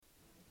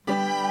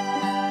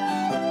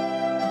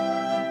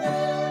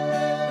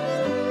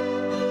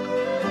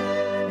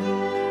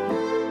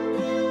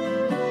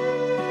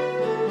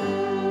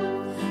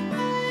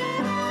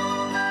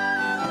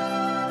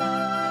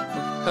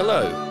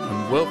Hello,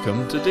 and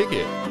welcome to Dig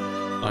It.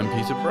 I'm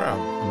Peter Brown,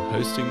 and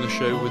hosting the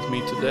show with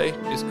me today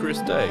is Chris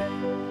Day.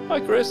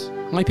 Hi, Chris.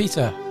 Hi,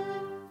 Peter.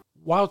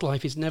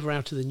 Wildlife is never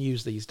out of the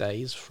news these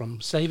days,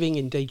 from saving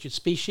endangered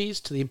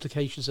species to the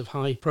implications of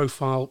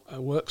high-profile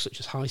work such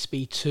as High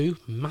Speed 2,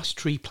 mass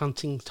tree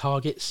planting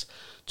targets,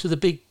 to the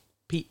big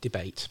peat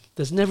debate.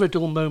 There's never a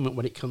dull moment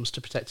when it comes to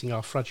protecting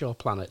our fragile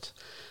planet.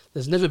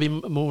 There's never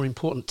been a more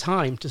important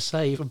time to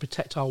save and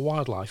protect our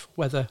wildlife,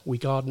 whether we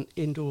garden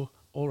indoor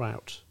or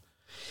out.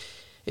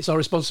 It's our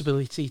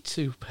responsibility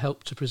to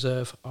help to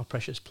preserve our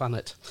precious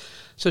planet.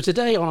 So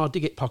today on our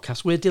Dig It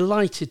podcast, we're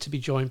delighted to be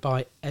joined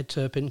by Ed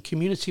Turpin,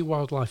 Community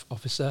Wildlife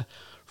Officer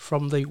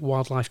from the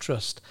Wildlife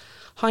Trust.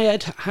 Hi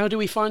Ed, how do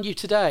we find you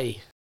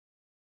today?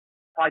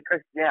 Hi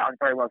Chris, yeah, I'm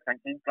very well,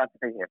 thank you. Glad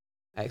to be here.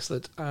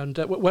 Excellent. And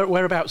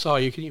whereabouts are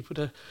you? Can you put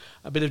a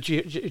bit of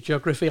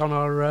geography on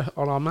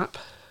our map?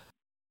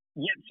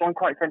 Yeah, so I'm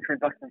quite central in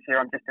Buckinghamshire.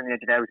 I'm just on the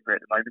edge of Aylesbury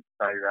at the moment,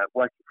 so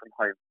working from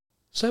home.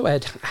 So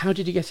Ed, how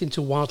did you get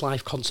into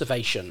wildlife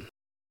conservation?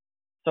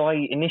 So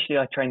I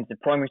trained as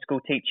a primary school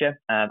teacher,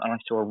 and I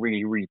saw a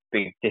really, really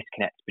big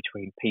disconnect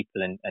between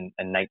people and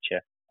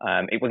nature.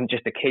 It wasn't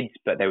just the kids,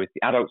 but there was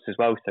the adults as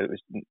well. So it was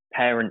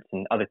parents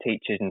and other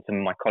teachers and some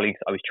of my colleagues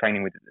that I was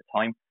training with at the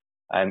time.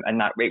 And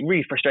that it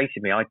really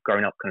frustrated me. I'd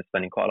grown up kind of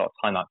spending quite a lot of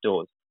time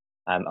outdoors,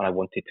 and I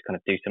wanted to kind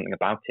of do something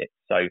about it.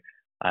 So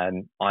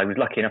I was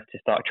lucky enough to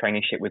start a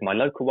traineeship with my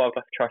local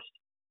wildlife trust.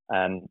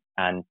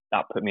 And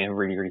that put me in a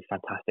really, really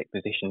fantastic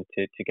position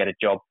to get a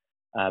job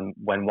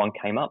when one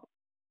came up.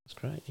 That's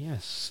great,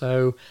 yes.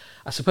 So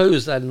I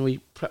suppose then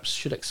we perhaps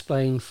should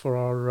explain for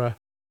our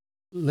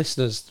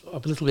listeners a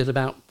little bit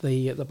about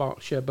the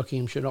Berkshire,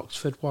 Buckinghamshire,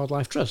 Oxford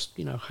Wildlife Trust.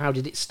 You know, how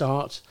did it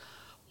start,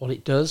 what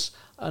it does,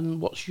 and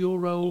what's your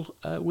role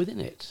within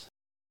it?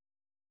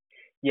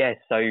 Yeah,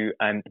 so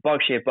the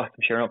Berkshire,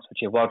 Buckinghamshire and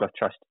Oxfordshire Wildlife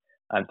Trust,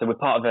 so we're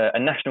part of a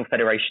national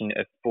federation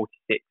of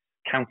 46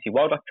 county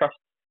wildlife trusts.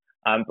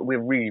 But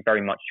we're really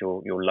very much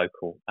your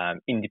local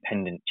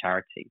independent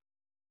charity.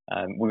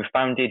 We were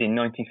founded in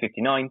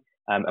 1959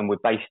 and we're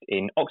based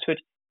in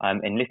Oxford,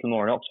 in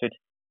Littlemore in Oxford.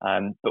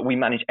 But we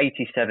manage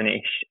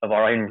 87-ish of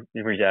our own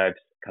reserves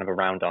kind of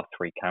around our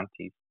three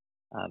counties.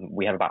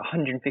 We have about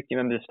 150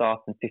 members of staff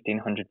and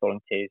 1,500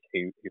 volunteers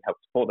who help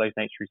support those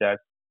nature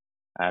reserves.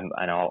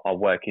 And our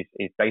work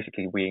is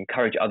basically we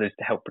encourage others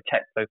to help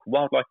protect local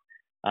wildlife.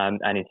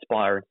 And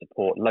inspire and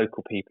support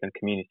local people and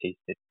communities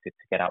to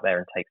get out there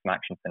and take some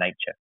action for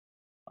nature.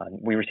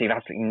 We receive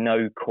absolutely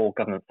no core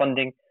government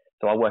funding,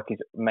 so our work is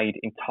made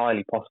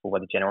entirely possible by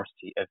the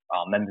generosity of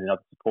our members and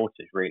other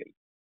supporters, really.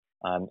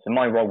 So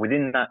my role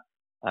within that,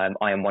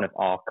 I am one of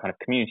our kind of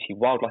community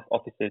wildlife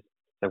officers.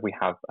 So we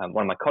have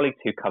one of my colleagues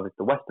who covers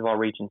the west of our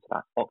region, so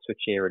that's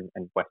Oxfordshire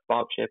and West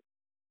Berkshire.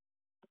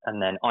 And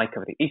then I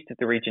cover the east of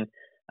the region,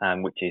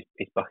 which is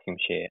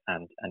Buckinghamshire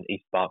and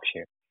East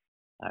Berkshire.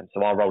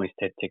 So our role is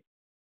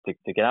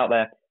to get out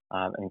there,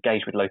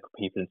 engage with local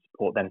people and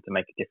support them to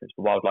make a difference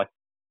for wildlife,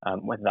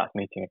 whether that's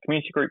meeting a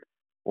community group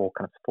or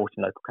kind of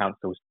supporting local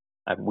councils.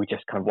 We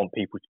just kind of want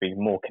people to be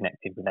more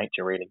connected with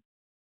nature, really.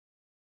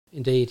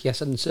 Indeed,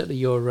 yes, and certainly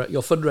your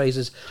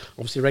fundraisers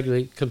obviously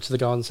regularly come to the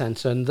garden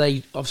centre, and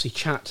they obviously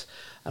chat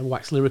and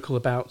wax lyrical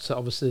about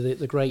obviously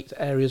the great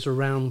areas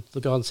around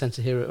the garden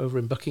centre here over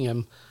in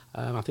Buckingham.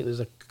 I think there's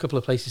a couple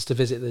of places to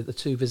visit, the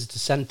two visitor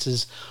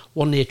centres,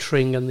 one near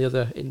Tring and the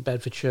other in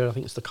Bedfordshire. I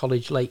think it's the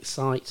College Lake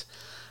site.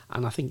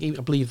 And I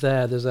believe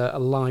there's a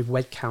live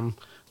webcam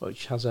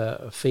which has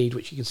a feed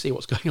which you can see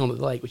what's going on at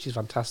the lake, which is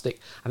fantastic.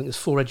 I think there's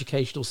 4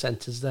 educational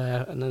centres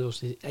there, and then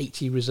also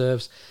 80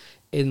 reserves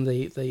in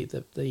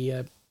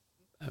the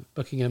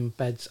Buckingham,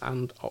 Beds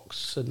and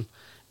Oxon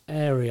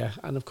area.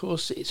 And of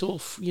course, it's all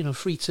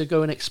free to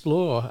go and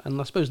explore. And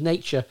I suppose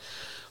nature,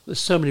 there's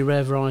so many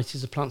rare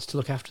varieties of plants to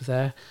look after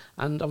there,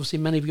 and obviously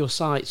many of your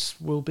sites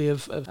will be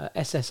of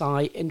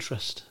SSI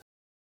interest.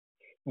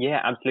 Yeah,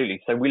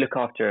 absolutely. So we look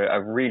after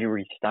a really,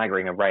 really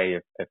staggering array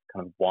of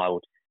kind of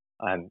wild,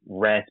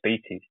 rare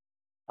species.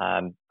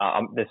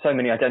 There's so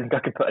many, I don't think I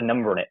could put a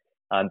number on it,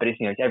 but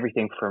it's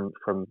everything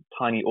from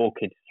tiny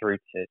orchids through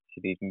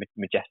to these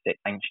majestic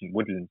ancient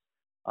woodlands,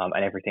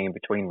 and everything in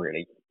between,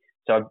 really.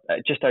 So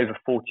just over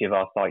 40 of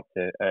our sites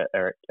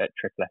are at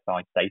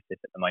SSI status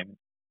at the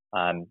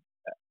moment.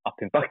 Up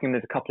in Buckingham,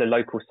 there's a couple of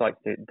local sites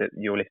that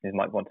your listeners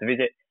might want to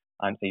visit.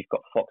 So you've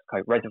got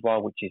Foxcote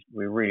Reservoir, which is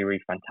really,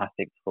 really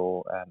fantastic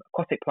for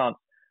aquatic plants.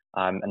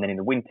 And then in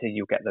the winter,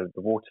 you'll get the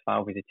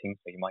waterfowl visiting.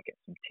 So you might get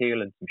some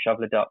teal and some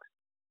shoveler ducks.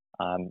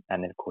 And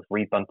then, of course,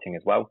 reed bunting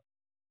as well.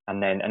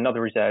 And then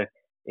another reserve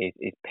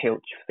is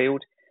Pilch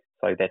Field.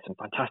 So there's some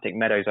fantastic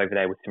meadows over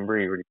there with some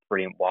really, really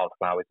brilliant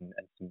wildflowers and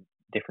some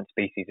different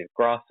species of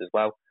grass as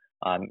well.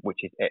 Which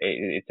is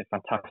it's a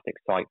fantastic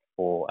site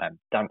for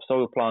damp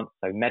soil plants,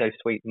 so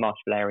meadowsweet, marsh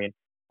valerian,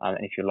 and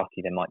if you're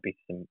lucky, there might be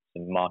some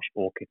marsh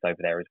orchids over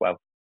there as well.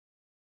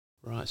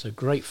 Right, so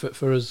great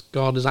for us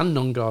gardeners and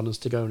non-gardeners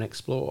to go and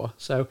explore.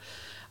 So,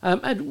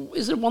 Ed,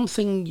 is there one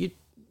thing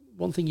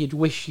you'd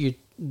wish you'd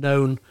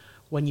known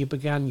when you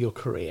began your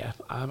career?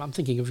 I'm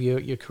thinking of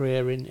your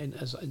career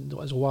as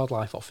a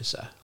wildlife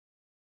officer.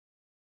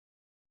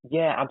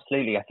 Yeah,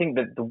 absolutely. I think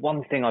that the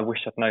one thing I wish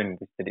I'd known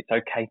was that it's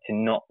okay to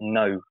not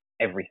know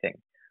everything.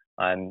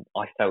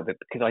 I felt that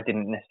because I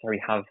didn't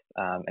necessarily have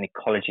an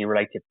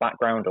ecology-related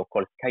background or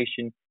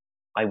qualification,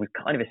 I was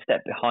kind of a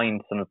step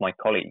behind some of my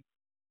colleagues,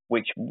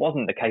 which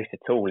wasn't the case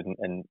at all.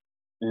 And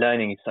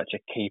learning is such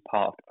a key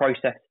part of the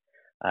process.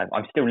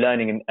 I'm still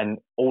learning, and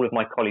all of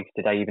my colleagues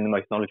today, even the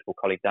most knowledgeable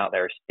colleagues out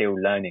there, are still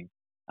learning.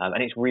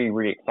 And it's really,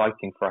 really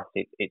exciting for us.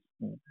 It's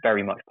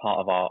very much part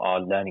of our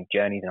learning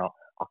journeys and our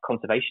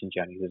conservation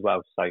journeys as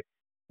well. So,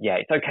 yeah,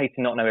 it's okay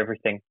to not know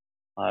everything,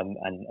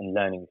 and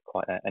learning is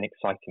quite an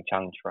exciting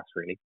challenge for us,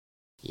 really.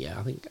 Yeah,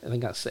 I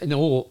think that's in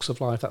all walks of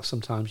life. That's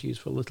sometimes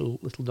useful. Little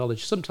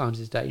knowledge sometimes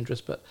is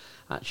dangerous, but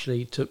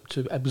actually to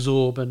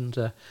absorb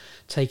and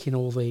take in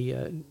all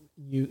the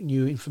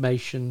new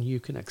information, you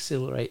can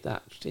accelerate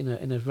that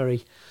in a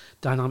very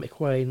dynamic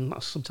way, and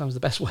that's sometimes the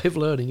best way of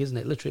learning, isn't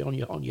it?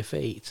 Literally on your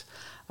feet.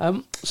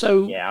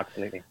 So yeah,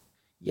 absolutely.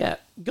 Yeah,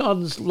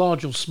 gardens,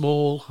 large or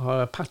small,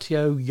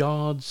 patio,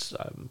 yards,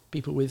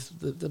 people with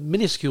the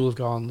minuscule of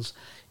gardens.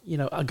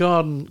 A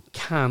garden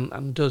can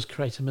and does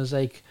create a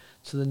mosaic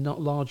to the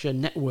larger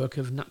network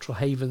of natural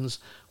havens,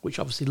 which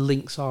obviously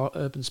links our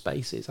urban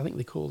spaces. I think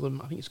they call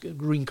them, it's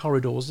green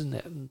corridors, isn't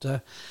it?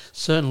 And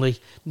certainly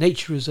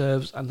nature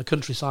reserves and the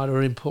countryside are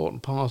an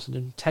important part and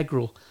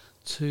integral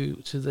to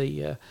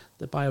the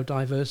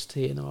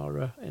biodiversity in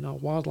our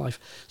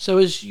wildlife. So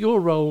as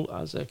your role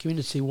as a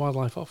community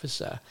wildlife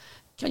officer,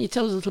 can you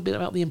tell us a little bit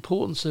about the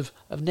importance of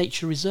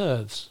nature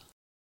reserves?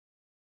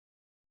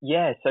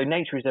 Yeah, so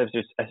nature reserves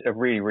are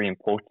really, really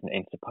important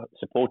in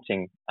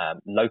supporting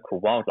local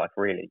wildlife,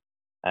 really.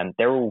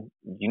 They're all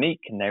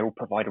unique and they all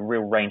provide a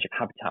real range of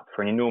habitat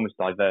for an enormous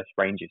diverse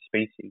range of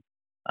species,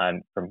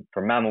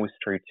 from mammals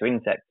through to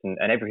insects and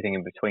everything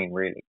in between,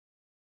 really.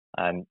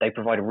 They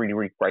provide a really,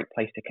 really great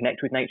place to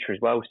connect with nature as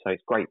well. So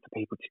it's great for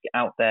people to get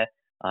out there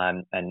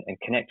and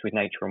connect with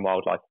nature and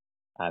wildlife.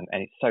 And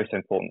it's so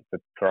important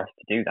for us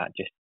to do that.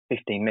 Just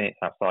 15 minutes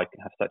outside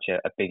can have such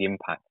a big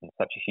impact and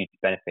such a huge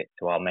benefit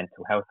to our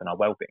mental health and our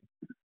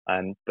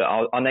well-being. But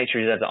our nature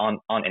reserves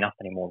aren't enough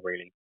anymore,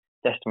 really.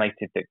 It's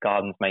estimated that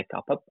gardens make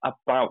up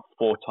about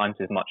 4 times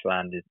as much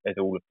land as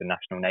all of the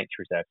national nature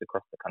reserves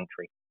across the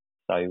country.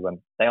 So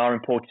they are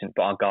important,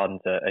 but our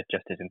gardens are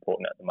just as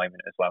important at the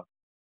moment as well.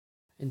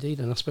 Indeed,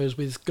 and I suppose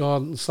with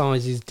garden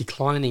sizes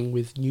declining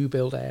with new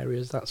build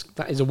areas,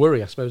 that is a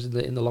worry, I suppose,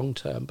 in the long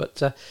term.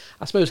 But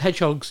I suppose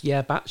hedgehogs,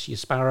 bats, your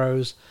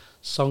sparrows,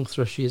 song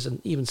thrushes,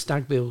 and even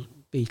stagbill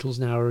beetles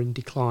now are in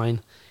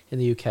decline in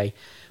the UK.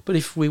 But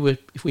if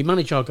we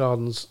manage our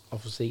gardens,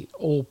 obviously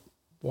all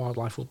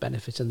wildlife will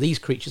benefit, and these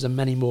creatures and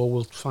many more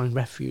will find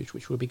refuge,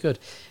 which will be good.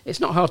 It's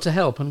not hard to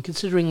help, and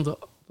considering the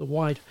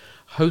wide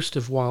host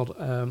of wild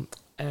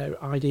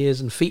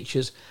ideas and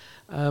features.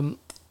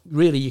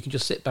 Really, you can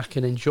just sit back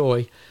and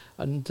enjoy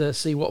and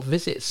see what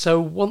visits. So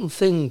one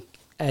thing,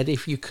 Ed,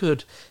 if you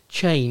could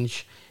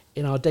change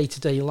in our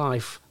day-to-day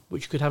life,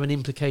 which could have an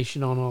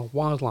implication on our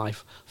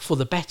wildlife for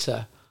the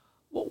better,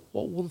 what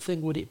one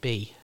thing would it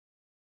be?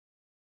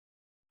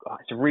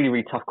 It's a really,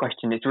 really tough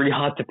question. It's really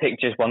hard to pick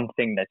just one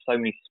thing. There's so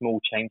many small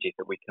changes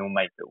that we can all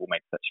make that will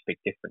make such a big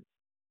difference.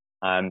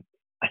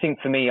 I think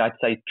for me, I'd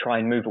say try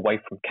and move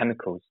away from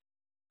chemicals.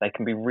 They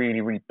can be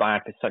really, really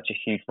bad for such a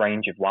huge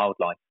range of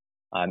wildlife.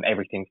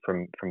 Everything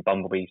from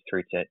bumblebees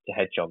through to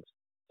hedgehogs.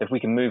 So if we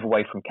can move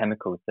away from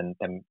chemicals, then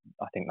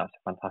I think that's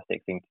a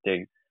fantastic thing to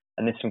do.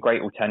 And there's some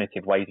great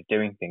alternative ways of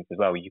doing things as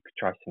well. You could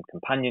try some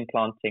companion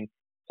planting,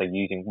 so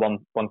using one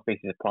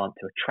species of plant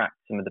to attract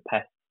some of the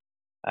pests,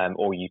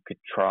 or you could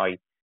try,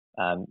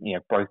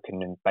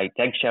 broken and baked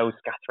eggshells,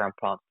 scatter around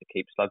plants to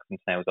keep slugs and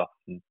snails off,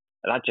 and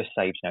that just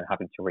saves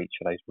having to reach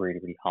for those really,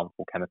 really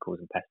harmful chemicals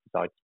and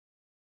pesticides.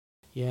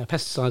 Yeah,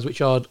 pesticides, which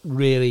are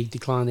really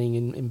declining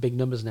in big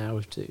numbers now.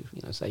 To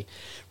say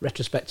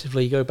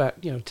retrospectively, go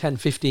back 10,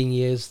 15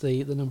 years,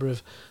 the number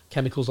of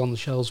chemicals on the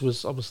shelves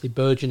was obviously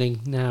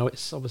burgeoning. Now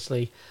it's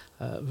obviously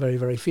very,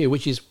 very few,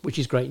 which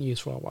is great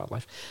news for our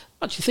wildlife.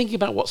 Actually, thinking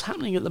about what's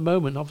happening at the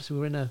moment, obviously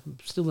we're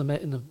still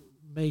in a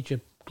major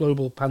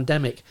global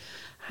pandemic.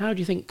 How do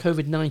you think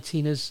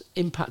COVID-19 has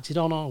impacted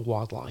on our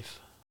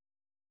wildlife?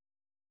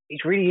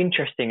 It's really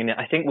interesting, and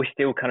I think we're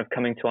still kind of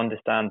coming to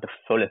understand the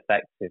full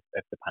effects of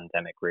the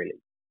pandemic, really.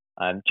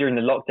 During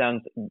the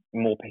lockdowns,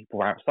 more people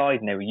were outside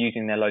and they were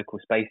using their local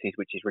spaces,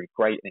 which is really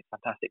great, and it's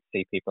fantastic to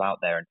see people out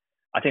there. And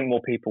I think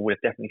more people would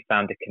have definitely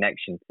found a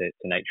connection to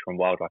nature and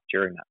wildlife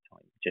during that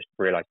time, just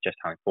realised just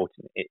how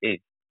important it is.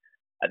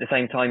 At the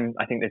same time,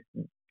 I think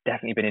there's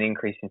definitely been an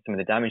increase in some of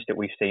the damage that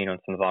we've seen on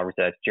some of our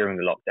reserves during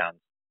the lockdowns.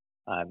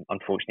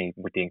 Unfortunately,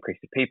 with the increase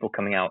of people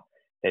coming out,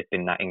 there's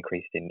been that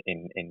increase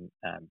in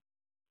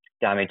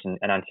damage and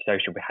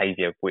antisocial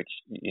behaviour, which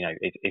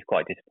is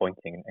quite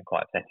disappointing and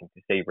quite upsetting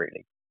to see,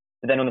 really.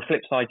 But then on the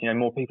flip side,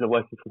 more people are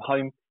working from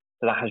home,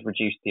 so that has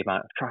reduced the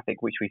amount of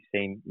traffic which we've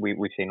seen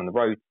on the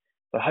roads.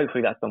 So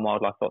hopefully that's done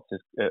wildlife lots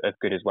of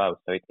good as well.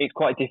 So it's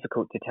quite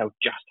difficult to tell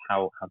just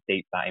how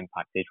deep that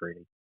impact is,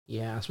 really.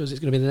 Yeah, I suppose it's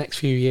going to be the next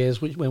few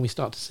years when we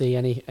start to see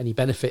any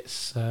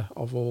benefits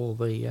of all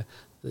the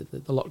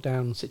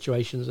lockdown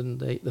situations and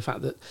the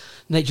fact that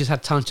nature's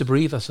had time to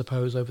breathe, I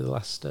suppose, over the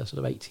last sort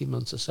of 18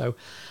 months or so.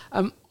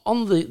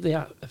 On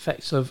the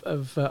effects of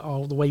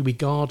the way we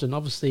garden,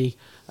 obviously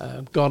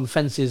garden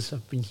fences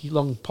have been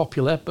long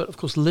popular, but of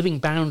course living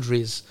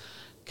boundaries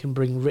can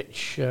bring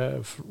rich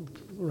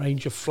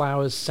range of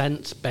flowers,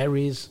 scent,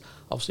 berries,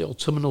 obviously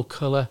autumnal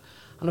colour,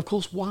 and of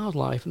course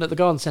wildlife. And at the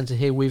Garden Centre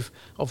here, we've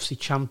obviously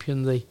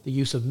championed the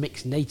use of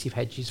mixed native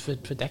hedges for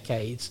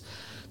decades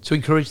to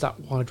encourage that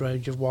wide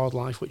range of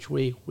wildlife which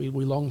we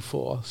long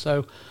for.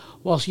 So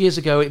whilst years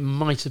ago it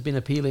might have been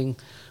appealing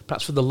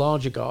perhaps for the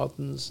larger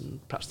gardens and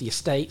perhaps the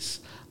estates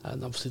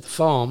and obviously the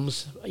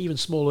farms, even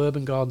small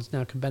urban gardens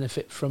now can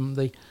benefit from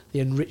the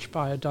enriched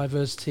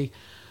biodiversity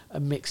a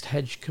mixed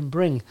hedge can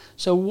bring.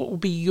 So what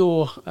would be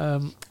your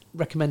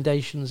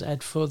recommendations,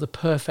 Ed, for the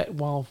perfect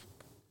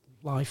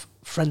wildlife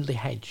friendly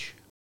hedge?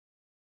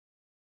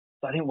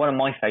 I think one of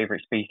my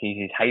favourite species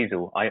is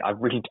hazel. I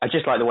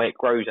just like the way it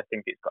grows. I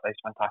think it's got those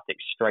fantastic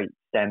straight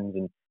stems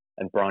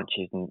and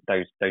branches, and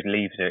those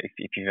leaves are, if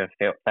you've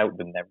ever felt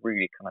them, they're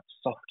really kind of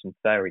soft and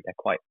furry. They're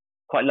quite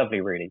lovely,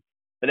 really.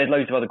 But there's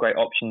loads of other great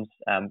options.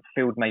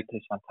 Field maple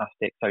is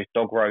fantastic. So is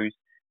dog rose.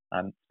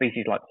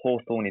 Species like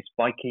hawthorn is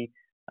spiky.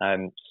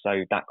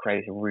 So that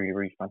creates a really,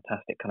 really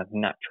fantastic kind of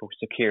natural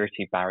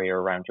security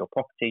barrier around your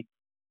property.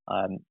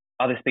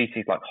 Other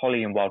species like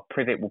holly and wild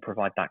privet will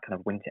provide that kind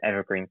of winter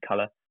evergreen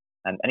colour.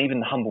 And even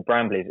the humble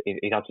bramble is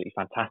absolutely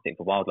fantastic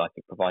for wildlife.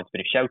 It provides a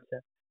bit of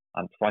shelter,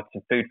 provides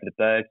some food for the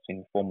birds in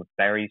the form of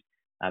berries,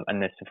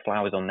 and there's some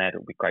flowers on there that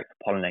will be great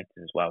for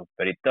pollinators as well.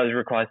 But it does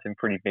require some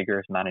pretty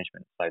vigorous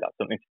management, so that's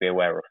something to be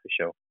aware of for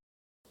sure.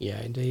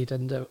 Yeah, indeed.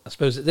 And I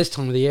suppose at this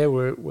time of the year,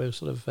 we're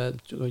sort of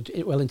going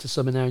well into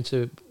summer now,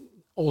 into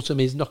autumn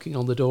is knocking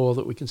on the door,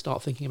 that we can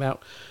start thinking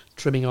about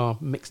trimming our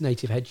mixed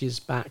native hedges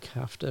back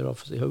after,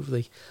 obviously,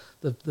 hopefully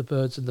the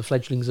birds and the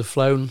fledglings have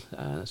flown.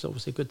 It's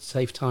obviously a good,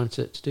 safe time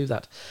to do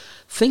that.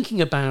 Thinking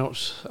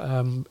about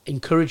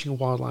encouraging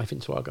wildlife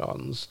into our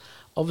gardens,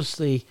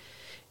 obviously,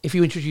 if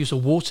you introduce a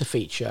water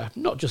feature,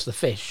 not just the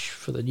fish,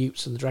 for the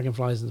newts and the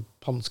dragonflies and the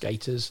pond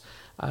skaters,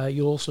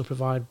 you'll also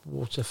provide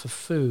water for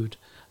food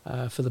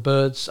for the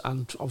birds,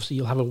 and obviously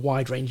you'll have a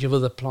wide range of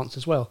other plants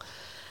as well.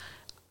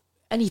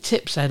 Any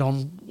tips, Ed,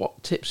 on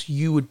what tips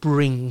you would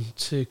bring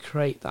to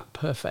create that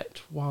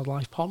perfect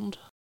wildlife pond?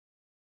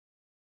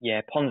 Yeah,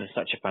 ponds are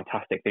such a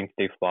fantastic thing to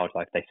do for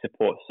wildlife. They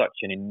support such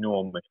an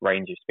enormous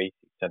range of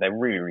species. So they're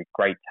really, really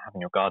great to have in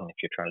your garden if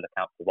you're trying to look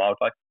out for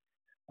wildlife.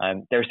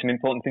 There are some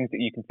important things that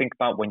you can think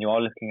about when you are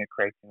looking at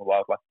creating a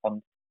wildlife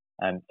pond.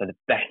 So the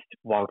best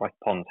wildlife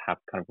ponds have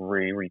kind of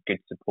really, really good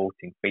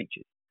supporting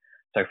features.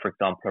 So, for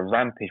example, a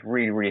ramp is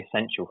really, really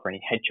essential for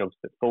any hedgehogs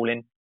that fall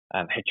in.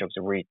 Hedgehogs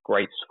are really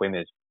great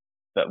swimmers,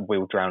 but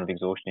will drown of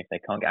exhaustion if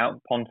they can't get out of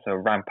the pond. So a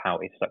ramp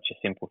out is such a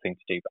simple thing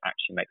to do, but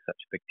actually makes such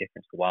a big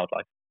difference for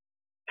wildlife.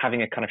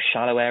 Having a kind of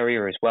shallow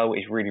area as well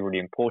is really, really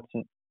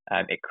important.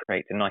 It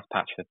creates a nice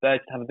patch for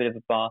birds to have a bit of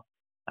a bath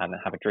and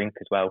have a drink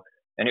as well.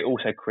 And it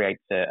also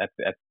creates an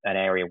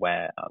area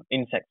where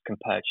insects can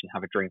perch and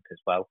have a drink as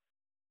well.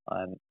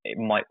 It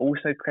might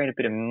also create a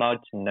bit of mud,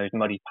 and those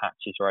muddy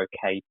patches are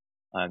okay.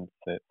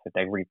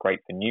 They're really great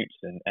for newts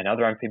and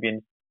other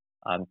amphibians.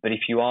 But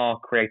if you are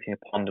creating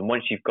a pond, and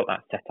once you've got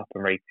that set up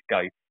and ready to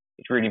go,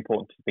 it's really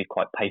important to be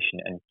quite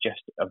patient and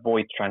just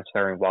avoid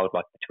transferring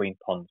wildlife between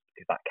ponds,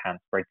 because that can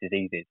spread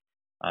diseases.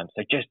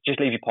 So just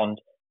leave your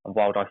pond, and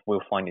wildlife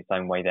will find its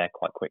own way there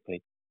quite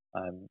quickly.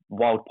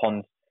 Wild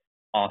ponds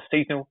are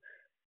seasonal.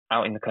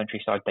 Out in the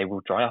countryside, they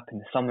will dry up in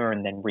the summer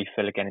and then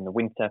refill again in the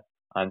winter.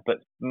 But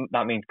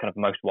that means kind of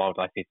most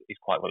wildlife is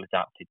quite well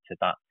adapted to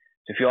that.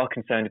 So if you are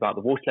concerned about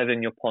the water level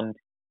in your pond,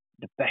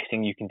 the best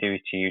thing you can do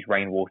is to use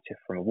rainwater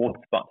from a water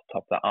spout to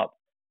top that up.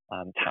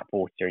 Tap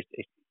water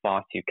is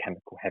far too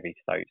chemical heavy,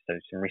 so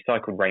some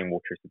recycled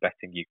rainwater is the best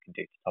thing you can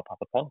do to top up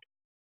a pond.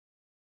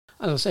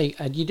 As I say,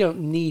 and you don't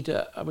need,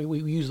 we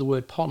use the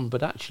word pond,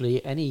 but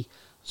actually any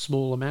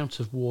small amount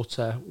of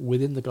water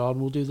within the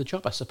garden will do the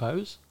job, I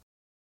suppose.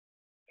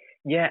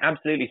 Yeah,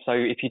 absolutely. So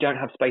if you don't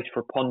have space for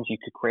a pond, you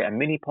could create a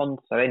mini pond.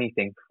 So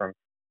anything from,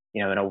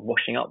 an old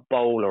washing up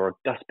bowl or a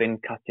dustbin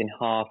cut in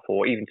half,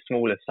 or even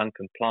smaller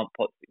sunken plant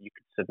pots that you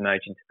could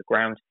submerge into the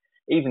ground.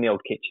 Even the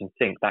old kitchen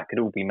sink, that could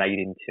all be made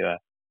into a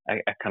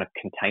kind of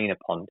container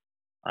pond.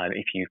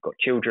 If you've got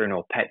children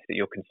or pets that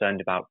you're concerned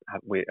about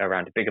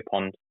around a bigger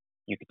pond,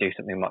 you could do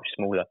something much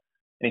smaller.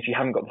 And if you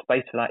haven't got the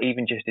space for that,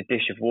 even just a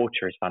dish of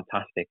water is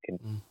fantastic.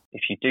 And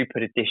if you do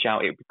put a dish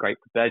out, it would be great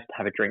for birds to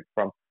have a drink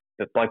from.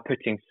 But by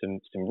putting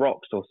some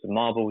rocks or some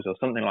marbles or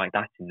something like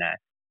that in there,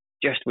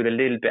 just with a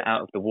little bit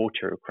out of the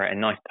water, it will create a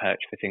nice perch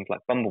for things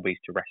like bumblebees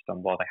to rest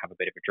on while they have a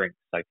bit of a drink.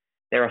 So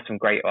there are some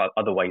great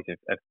other ways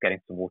of getting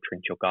some water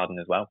into your garden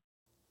as well.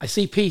 I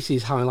see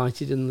pieces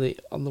highlighted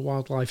on the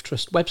Wildlife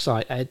Trust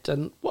website, Ed.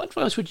 And what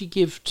advice would you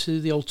give to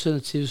the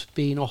alternatives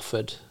being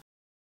offered?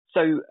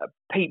 So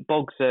peat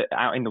bogs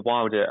out in the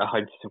wild are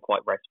home to some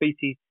quite rare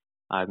species.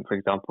 For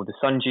example, the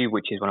sundew,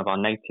 which is one of our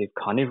native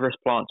carnivorous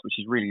plants, which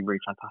is really,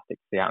 really fantastic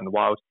to see out in the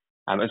wild,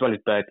 as well as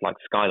birds like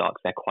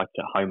skylarks. They're quite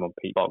at home on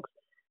peat bogs.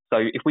 So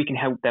if we can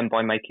help them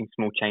by making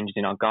small changes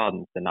in our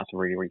gardens, then that's a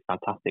really, really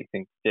fantastic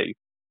thing to do.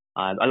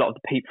 A lot of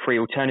the peat-free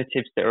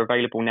alternatives that are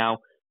available now,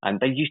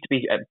 they used to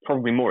be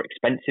probably more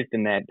expensive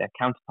than their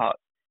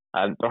counterparts,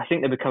 but I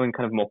think they're becoming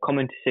kind of more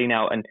common to see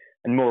now and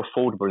more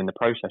affordable in the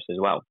process as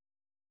well.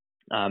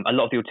 A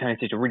lot of the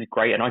alternatives are really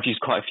great, and I've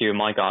used quite a few in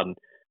my garden,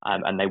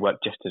 and they work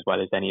just as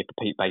well as any of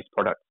the peat-based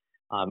products,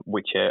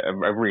 which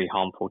are really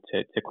harmful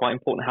to quite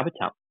important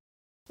habitat.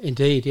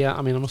 Indeed, yeah.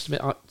 I mean, I must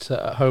admit,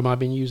 at home I've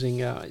been using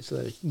it's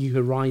a New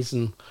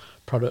Horizon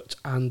product,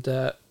 and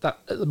that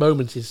at the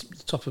moment is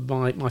top of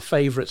my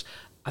favourites.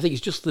 I think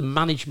it's just the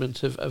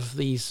management of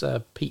these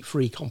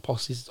peat-free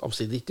composts is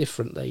obviously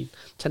different. They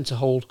tend to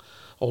hold,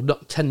 or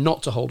tend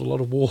not to hold, a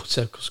lot of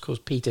water because, of course,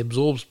 peat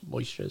absorbs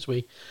moisture, as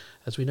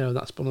we know, and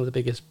that's one of the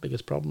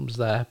biggest problems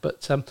there.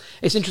 But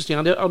it's interesting.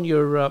 On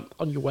your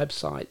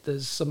website,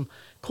 there's some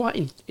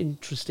quite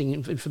interesting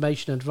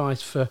information and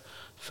advice for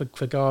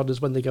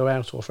gardeners when they go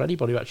out, or for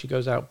anybody who actually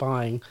goes out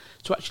buying,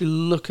 to actually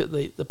look at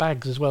the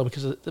bags as well,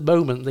 because at the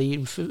moment the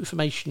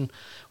information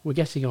we're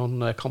getting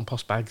on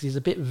compost bags is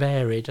a bit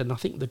varied, and I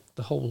think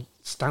the whole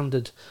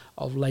standard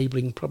of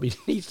labelling probably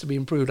needs to be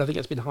improved. I think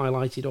it's been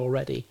highlighted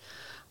already.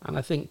 And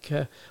I think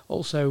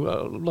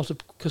also a lot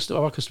of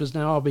our customers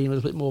now are being a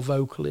little bit more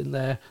vocal in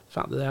the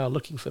fact that they are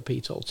looking for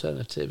peat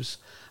alternatives.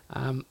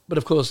 But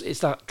of course,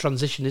 it's that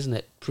transition, isn't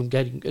it? From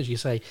getting, as you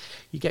say,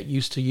 you get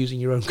used to using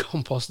your own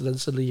compost, and then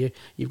suddenly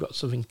you've got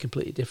something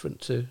completely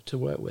different to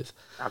work with.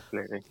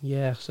 Absolutely.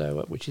 Yeah.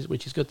 So which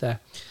is good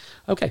there.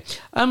 Okay.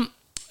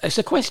 It's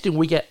a question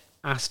we get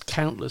asked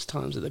countless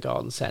times at the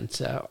garden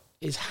centre: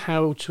 is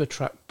how to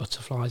attract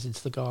butterflies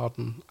into the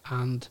garden,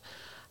 and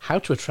how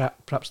to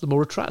attract perhaps the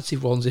more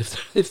attractive ones,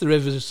 if there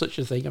is such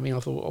a thing. I mean, I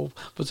thought all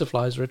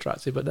butterflies are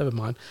attractive, but never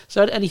mind.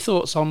 So, any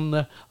thoughts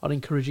on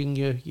encouraging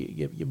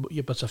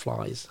your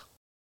butterflies?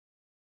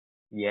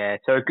 Yeah,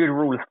 so a good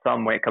rule of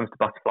thumb when it comes to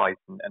butterflies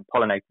and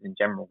pollinators in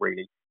general,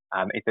 really,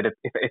 is that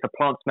if a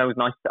plant smells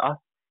nice to us,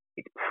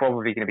 it's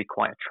probably going to be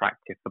quite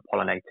attractive for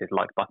pollinators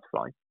like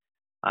butterflies.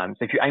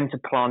 So if you aim to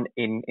plant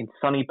in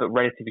sunny but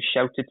relatively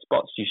sheltered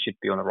spots, you should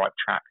be on the right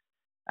track.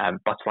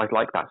 Butterflies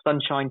like that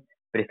sunshine,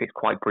 but if it's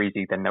quite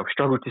breezy, then they'll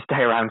struggle to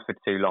stay around for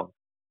too long.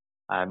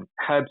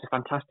 Herbs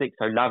are fantastic,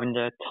 so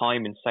lavender,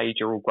 thyme and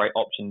sage are all great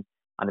options,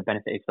 and the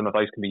benefit is some of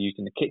those can be used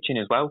in the kitchen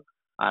as well.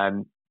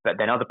 But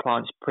then other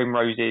plants,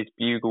 primroses,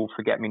 bugle,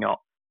 forget-me-not,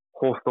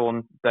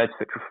 hawthorn,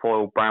 bird's-foot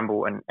trefoil,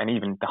 bramble, and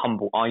even the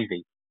humble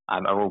ivy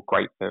are all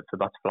great for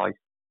butterflies.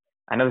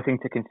 Another thing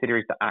to consider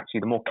is that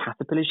actually the more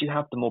caterpillars you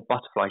have, the more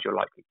butterflies you're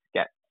likely to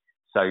get.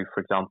 So, for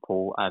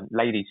example,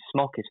 ladies'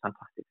 smock is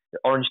fantastic for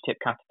orange-tip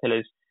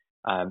caterpillars.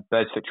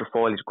 Bird's-foot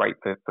trefoil is great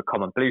for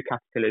common blue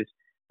caterpillars.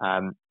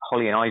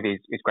 Holly and ivy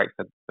is great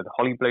for the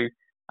holly blue.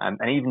 And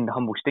even the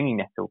humble stinging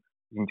nettle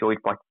is enjoyed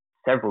by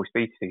several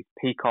species.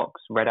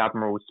 Peacocks, red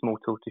admirals, small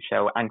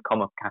tortoiseshell, and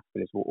common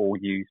caterpillars will all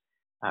use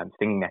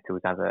stinging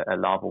nettles as a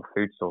larval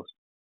food source.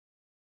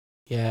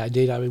 Yeah,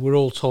 indeed. I mean, we're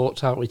all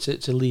taught, aren't we,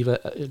 to leave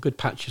a good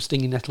patch of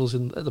stinging nettles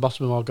at the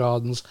bottom of our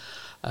gardens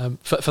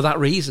for that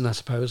reason, I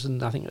suppose.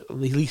 And I think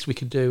the least we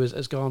can do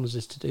as gardeners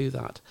is to do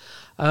that.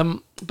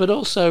 But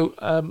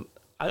also,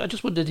 I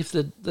just wondered if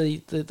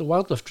the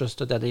Wildlife Trust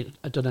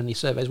had done any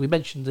surveys. We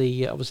mentioned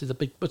obviously the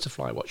Big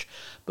Butterfly Watch,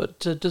 but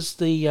does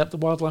the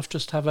Wildlife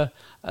Trust have a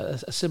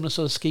similar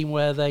sort of scheme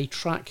where they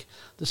track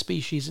the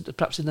species,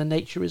 perhaps in their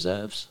nature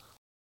reserves?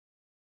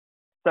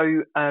 So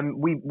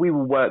we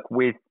will work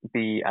with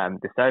the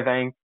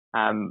surveying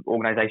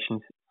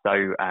organisations.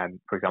 So,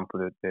 for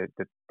example, the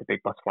Big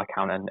Butterfly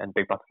Count and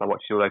Big Butterfly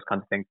Watch, all those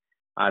kinds of things,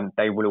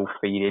 they will all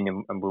feed in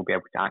and we'll be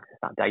able to access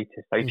that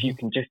data. So if you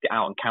can just get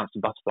out and count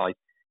some butterflies,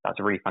 that's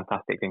a really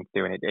fantastic thing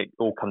to do, and it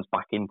all comes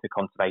back into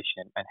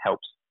conservation and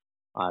helps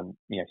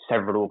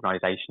several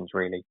organisations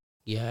really.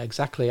 Yeah,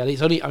 exactly. And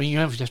it's only, I mean, you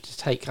have to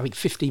take, I think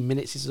 15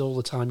 minutes is all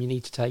the time you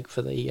need to take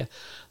for the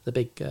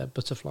big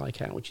butterfly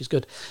count, which is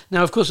good.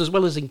 Now, of course, as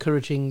well as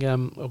encouraging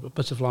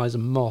butterflies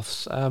and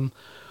moths,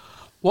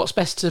 what's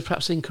best to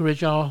perhaps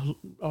encourage our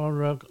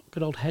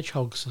good old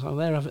hedgehogs?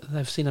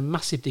 They've seen a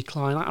massive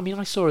decline. I mean,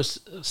 I saw a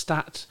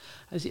stat,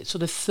 is it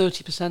sort of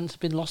 30% have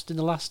been lost in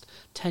the last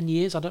 10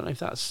 years? I don't know if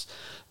that's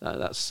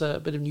a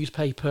bit of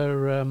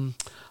newspaper,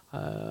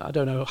 I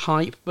don't know,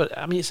 hype, but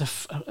I mean, it's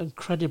an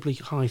incredibly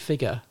high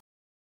figure.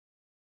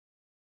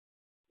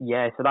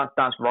 Yeah, so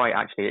that's right.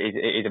 Actually,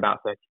 it is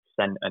about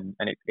 30%, and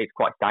it's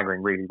quite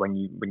staggering, really, when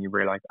you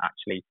realise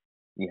actually,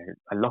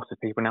 a lot of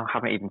people now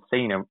haven't even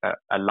seen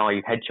a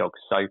live hedgehog.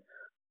 So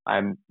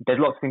there's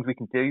lots of things we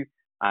can do.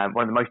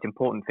 One of the most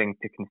important things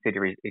to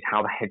consider is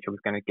how the hedgehog is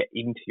going to get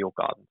into your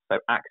garden. So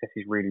access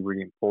is really,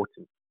 really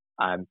important.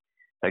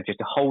 So just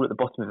a hole at the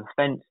bottom of the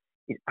fence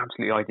is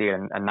absolutely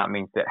ideal, and that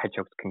means that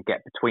hedgehogs can get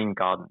between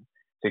gardens.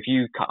 So if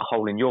you cut a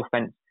hole in your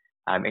fence,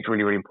 it's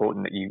really, really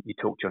important that you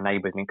talk to your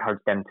neighbours and encourage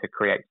them to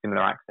create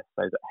similar access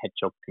so that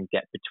hedgehogs can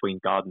get between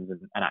gardens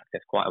and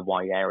access quite a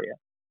wide area.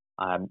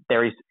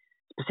 There is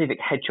specific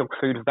hedgehog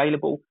food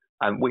available,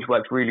 which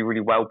works really,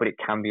 really well, but it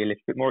can be a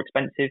little bit more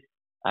expensive.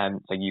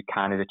 So you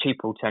can, as a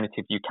cheaper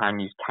alternative, you can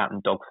use cat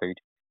and dog food.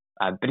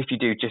 But if you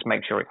do, just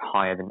make sure it's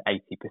higher than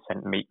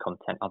 80% meat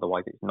content.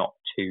 Otherwise, it's not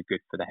too good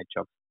for the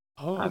hedgehog.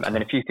 Oh, okay. And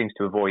then a few things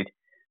to avoid.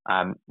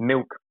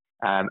 Milk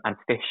and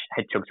fish.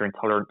 Hedgehogs are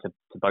intolerant to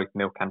both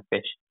milk and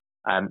fish.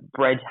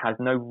 Bread has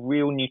no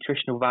real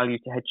nutritional value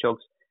to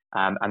hedgehogs.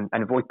 And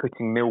avoid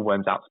putting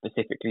mealworms out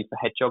specifically for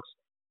hedgehogs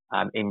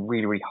in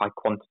really, really high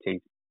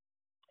quantities.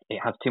 It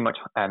has too much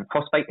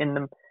phosphate in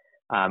them,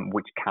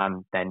 which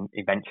can then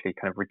eventually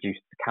kind of reduce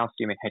the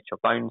calcium in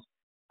hedgehog bones.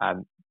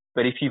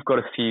 But if you've got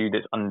a few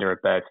that's under a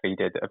bird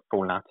feeder that have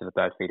fallen out of a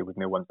bird feeder with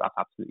mealworms, that's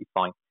absolutely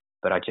fine.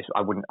 But I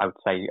would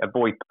say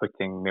avoid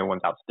putting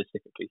mealworms out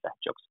specifically for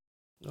hedgehogs.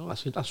 Oh,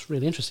 that's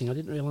really interesting. I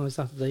didn't realise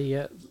that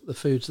the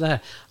food's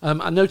there.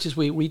 I noticed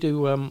we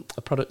do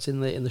a product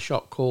in the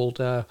shop called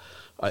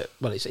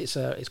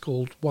it's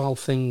called Wild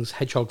Things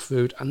Hedgehog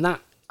Food, and that,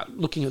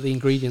 looking at the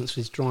ingredients,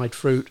 is dried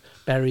fruit,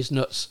 berries,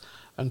 nuts,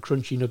 and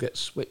crunchy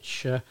nuggets,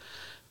 which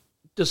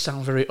does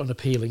sound very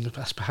unappealing,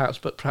 perhaps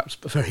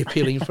very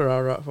appealing for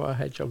our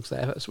hedgehogs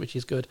there, which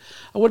is good.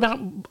 And what about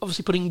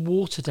obviously putting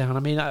water down?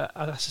 I mean,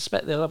 I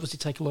suspect they'll obviously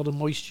take a lot of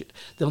moisture.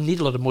 They'll need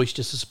a lot of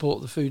moisture to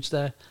support the foods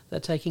they're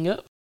taking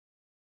up.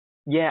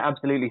 Yeah,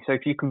 absolutely. So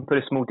if you can put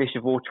a small dish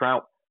of water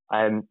out,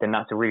 then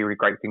that's a really, really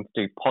great thing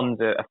to do. Ponds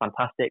are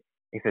fantastic.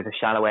 If there's a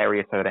shallow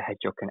area so that a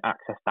hedgehog can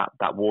access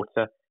that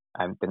water,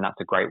 then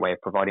that's a great way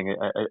of providing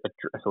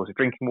a source of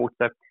drinking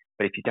water.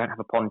 But if you don't have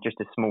a pond, just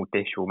a small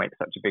dish will make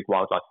such a big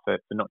wildlife for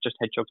not just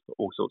hedgehogs, but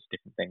all sorts of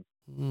different things.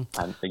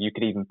 So you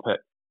could even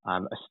put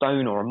a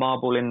stone or a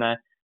marble in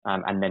there,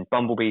 and then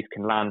bumblebees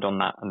can land on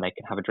that and they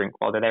can have a drink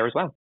while they're there as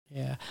well.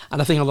 Yeah, and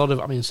I think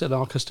certainly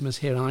our customers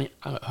here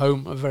at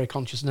home are very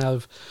conscious now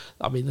of,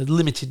 the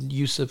limited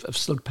use of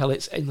slug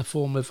pellets in the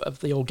form of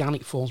the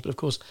organic forms, but of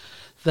course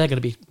they're going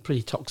to be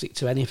pretty toxic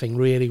to anything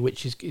really,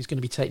 which is going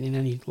to be taken in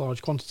any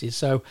large quantities.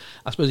 So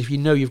I suppose if you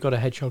know you've got a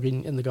hedgehog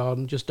in the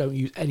garden, just don't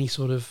use any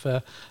sort of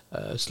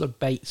slug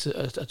baits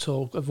at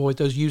all. Avoid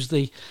those. Use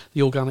the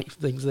organic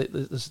things,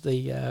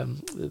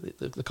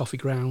 the coffee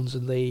grounds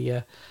and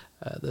the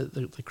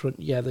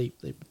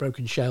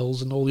broken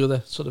shells and all the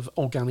other sort of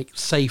organic,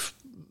 safe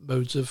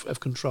modes of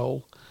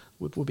control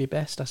would be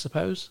best, I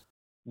suppose.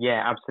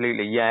 Yeah,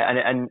 absolutely. Yeah,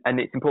 and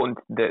it's important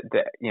that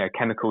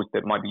chemicals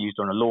that might be used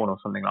on a lawn or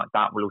something like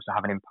that will also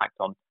have an impact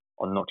on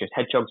not just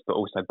hedgehogs but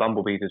also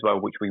bumblebees as well,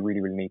 which we really,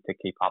 really need to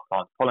keep our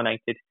plants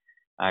pollinated.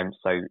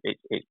 So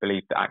it's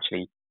believed that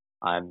actually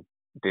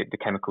the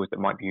chemicals that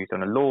might be used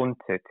on a lawn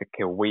to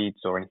kill weeds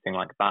or anything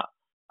like that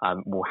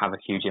will have a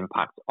huge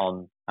impact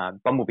on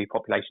bumblebee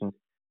populations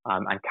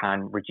and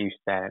can reduce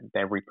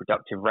their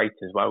reproductive rate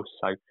as well.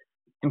 So it's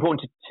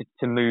important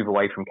to move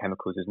away from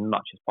chemicals as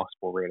much as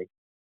possible, really.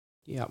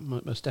 Yeah,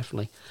 most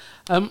definitely.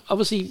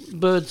 Obviously,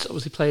 birds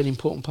play an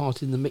important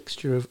part in the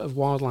mixture of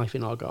wildlife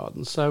in our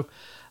gardens. So,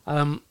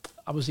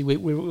 obviously,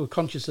 we're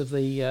conscious of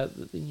the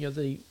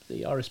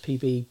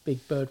RSPB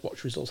Big Bird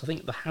Watch results. I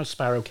think the house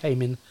sparrow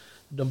came in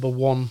number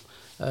one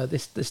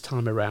this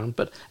time around.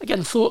 But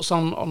again, thoughts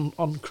on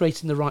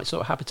creating the right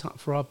sort of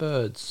habitat for our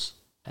birds,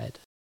 Ed?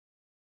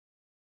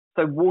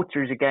 So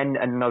water is again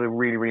another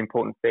really, really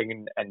important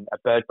thing, and a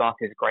bird bath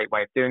is a great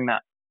way of doing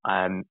that.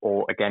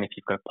 Or again, if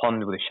you've got a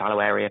pond with a shallow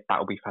area, that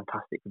will be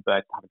fantastic for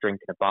birds to have a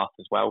drink and a bath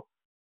as well.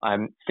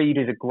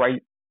 Feeders are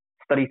great.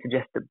 Studies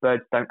suggest that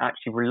birds don't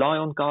actually rely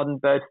on garden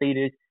bird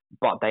feeders,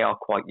 but they are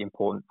quite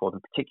important for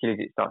them,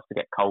 particularly as it starts to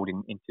get cold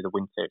into the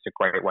winter. It's a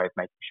great way of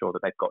making sure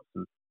that they've got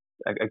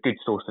a good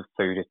source of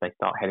food as they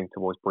start heading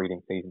towards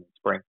breeding season in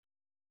spring.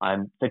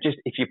 So just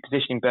if you're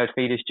positioning bird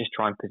feeders, just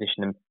try and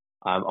position them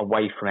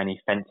away from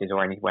any fences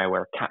or anywhere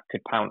where a cat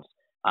could pounce.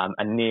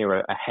 And near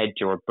a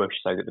hedge or a bush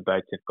so that the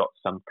birds have got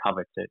some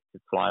cover to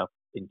fly off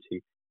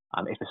into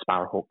if a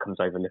sparrowhawk comes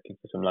over looking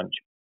for some lunch.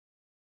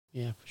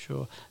 Yeah, for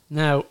sure.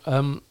 Now,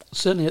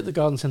 certainly at the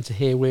garden centre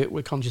here,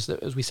 we're conscious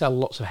that as we sell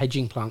lots of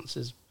hedging plants,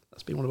 that's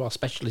been one of our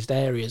specialist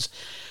areas.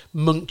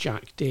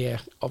 Muntjac deer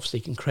obviously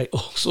can create all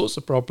sorts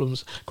of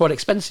problems, quite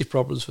expensive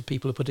problems for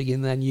people who are putting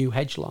in their new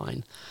hedge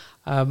line.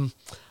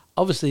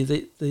 Obviously,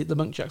 the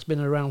muntjac's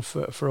been around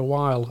for a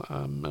while.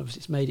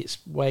 It's made its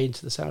way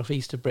into the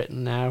southeast of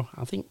Britain now.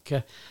 I think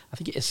it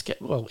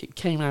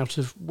came out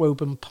of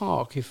Woburn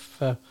Park,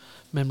 if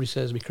memory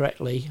serves me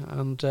correctly,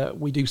 and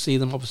we do see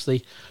them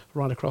obviously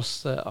right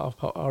across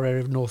our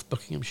area of North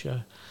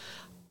Buckinghamshire.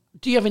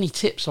 Do you have any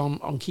tips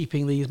on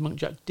keeping these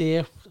muntjac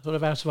deer sort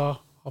of out of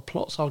our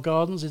plots, our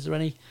gardens? Is there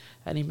any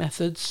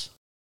methods?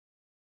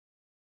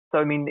 So,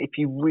 I mean, if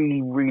you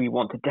really, really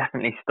want to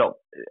definitely stop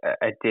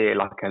a deer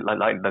like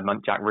the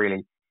muntjac,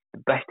 really,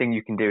 the best thing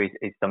you can do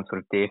is some sort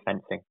of deer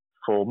fencing.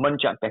 For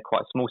muntjac, they're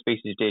quite a small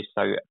species of deer,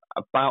 so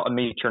about 1.5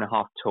 meters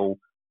tall,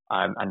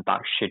 and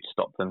that should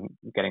stop them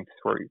getting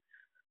through.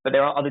 But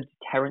there are other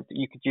deterrents that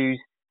you could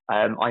use.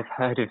 I've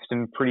heard of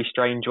some pretty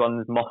strange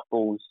ones: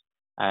 mothballs,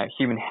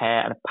 human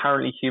hair, and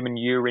apparently human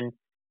urine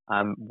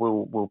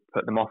will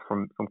put them off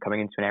from coming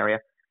into an area.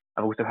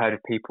 I've also heard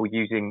of people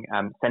using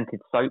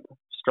scented soap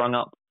strung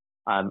up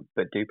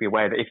But do be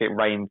aware that if it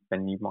rains,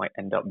 then you might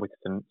end up with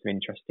some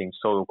interesting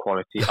soil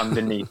quality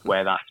underneath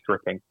where that's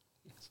dripping.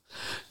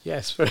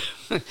 Yes,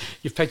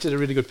 you've painted a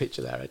really good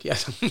picture there, Ed.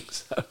 Yes,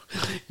 so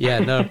yeah,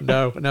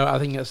 no, I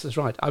think that's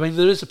right. I mean,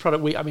 there is a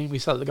product we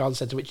sell at the garden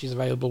centre which is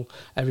available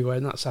everywhere,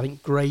 and that's, I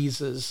think,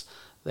 Grazers.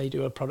 They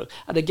do a product,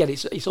 and again,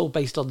 it's all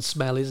based on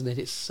smell, isn't it?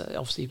 It's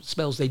obviously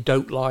smells they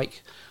don't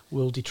like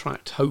will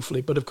detract,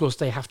 hopefully, but of course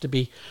they have to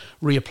be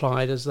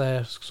reapplied as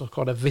they're sort of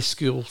quite a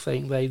viscous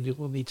thing. They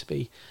will need to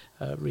be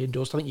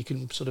re-endorsed. I think you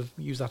can sort of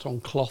use that on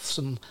cloths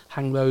and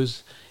hang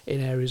those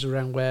in areas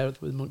around where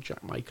the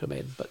muntjac might come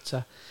in, but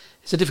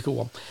it's a difficult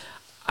one.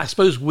 I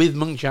suppose with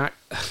muntjac,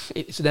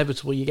 it's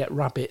inevitable you get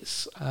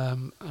rabbits. I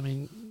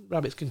mean,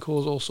 rabbits can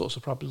cause all sorts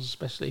of problems,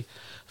 especially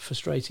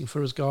frustrating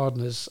for us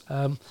gardeners.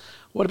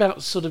 What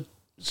about sort of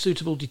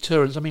suitable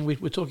deterrents? I mean,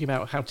 we're talking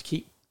about how to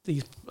keep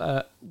these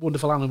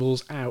wonderful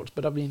animals out,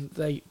 but I mean,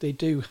 they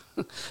do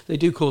they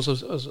do cause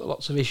us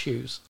lots of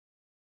issues.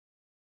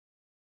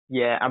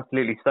 Yeah,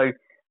 absolutely. So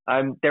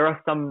there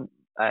are some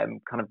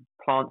kind of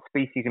plant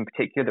species in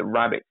particular that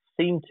rabbits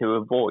seem to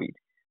avoid.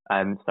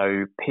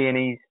 So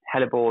peonies,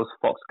 hellebores,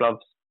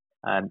 foxgloves,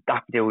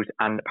 daffodils,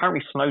 and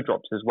apparently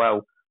snowdrops as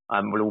well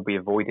will all be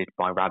avoided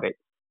by rabbits.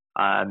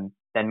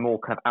 Then more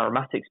kind of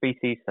aromatic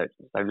species, so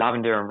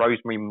lavender and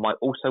rosemary might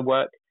also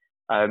work.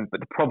 But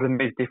the problem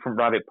is different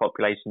rabbit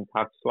populations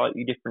have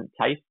slightly different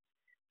tastes.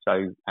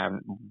 So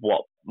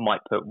what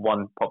might put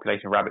one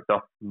population of rabbits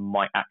off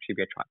might actually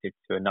be attractive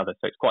to another.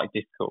 So it's quite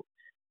difficult.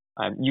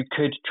 You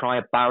could try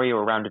a barrier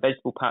around a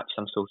vegetable patch,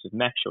 some sort of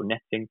mesh or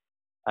netting.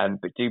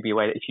 But do be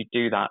aware that if you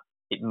do that,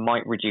 it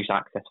might reduce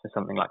access for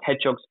something like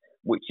hedgehogs,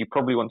 which you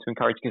probably want to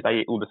encourage because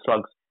they eat all the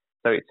slugs.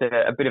 So it's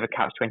a bit of a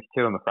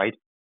catch-22, I'm afraid.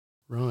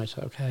 Right,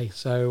 okay.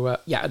 So,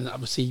 and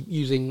obviously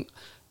using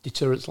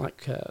deterrents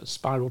like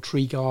spiral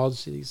tree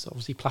guards, these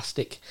obviously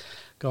plastic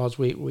guards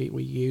we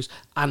use.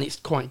 And it's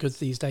quite good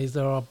these days.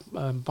 There are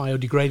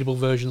biodegradable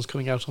versions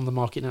coming out on the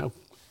market now.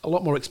 A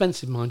lot more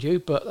expensive, mind you,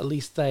 but at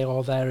least they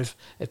are there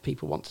if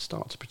people want to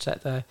start to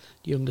protect their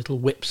young little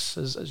whips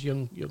as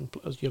young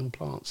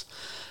plants.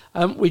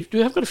 We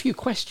have got a few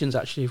questions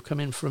actually who've come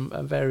in from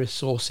various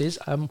sources.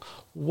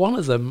 One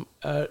of them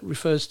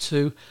refers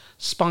to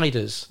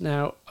spiders.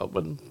 Now,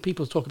 when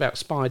people talk about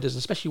spiders,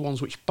 especially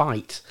ones which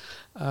bite,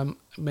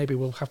 maybe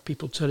we'll have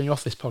people turning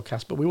off this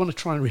podcast, but we want to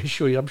try and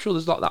reassure you. I'm sure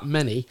there's not that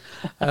many.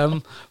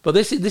 But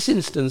this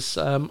instance,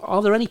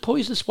 are there any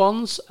poisonous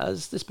ones,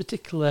 as this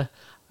particular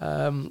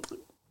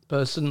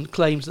person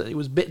claims that it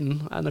was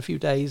bitten and a few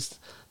days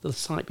the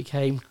site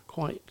became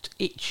quite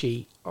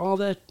itchy? Are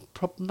there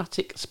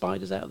problematic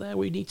spiders out there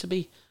we need to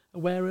be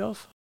aware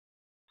of?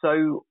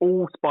 So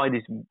all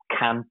spiders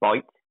can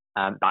bite.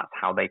 That's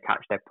how they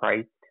catch their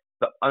prey.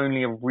 But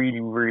only a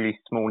really, really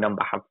small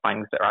number have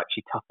fangs that are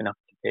actually tough enough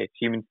to pierce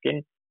human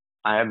skin.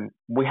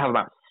 We have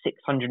about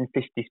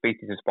 650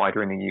 species of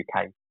spider in the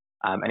UK.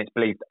 And it's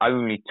believed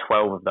only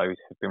 12 of those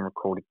have been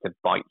recorded to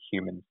bite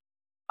humans.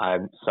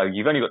 So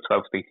you've only got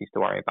 12 species to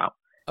worry about.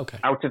 Okay.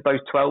 Out of those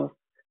 12,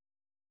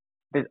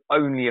 there's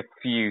only a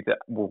few that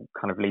will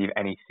kind of leave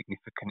any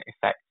significant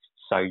effects.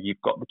 So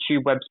you've got the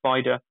tube web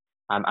spider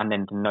and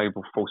then the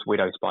noble false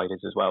widow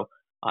spiders as well.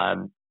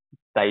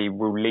 They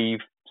will leave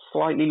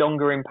slightly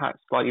longer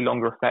impacts, slightly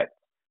longer effects.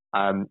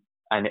 And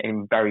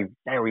in very,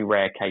 very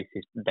rare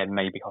cases, there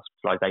may be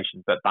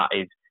hospitalization, but that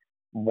is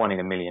 1 in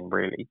a million,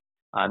 really.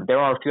 There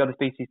are a few other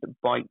species that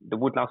bite. The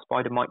woodlouse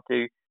spider might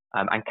do.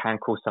 And can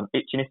cause some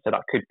itchiness, so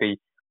that could be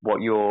what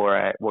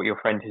your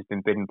friend has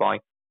been bitten by.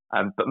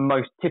 But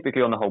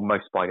typically on the whole,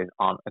 most spiders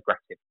aren't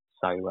aggressive,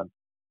 so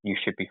you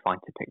should be fine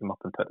to pick them up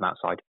and put them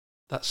outside.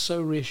 That's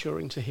so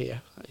reassuring to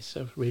hear.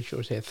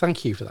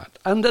 Thank you for that.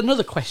 And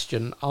another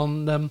question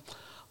on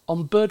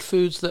bird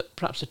foods that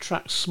perhaps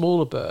attract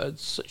smaller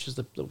birds, such as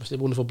obviously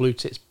the wonderful blue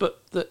tits,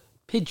 but that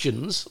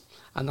pigeons,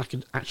 and I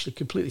can actually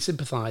completely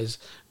sympathise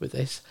with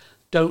this,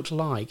 don't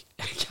like.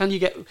 Can you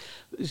get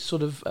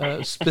sort of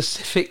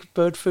specific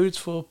bird foods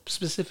for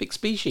specific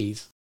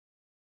species?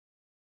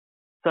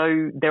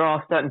 So there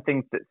are certain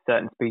things that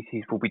certain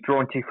species will be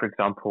drawn to. For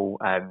example,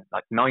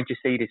 like Niger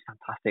seed is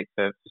fantastic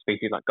for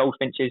species like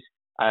goldfinches.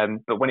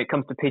 But when it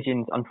comes to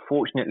pigeons,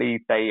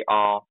 unfortunately, they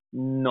are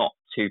not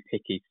too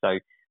picky. So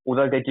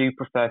although they do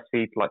prefer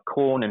seeds like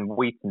corn and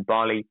wheat and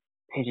barley,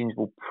 pigeons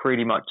will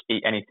pretty much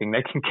eat anything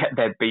they can get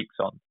their beaks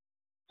on.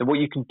 So what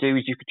you can do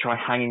is you could try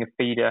hanging a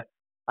feeder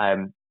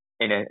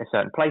in a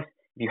certain place.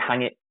 If you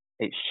hang it,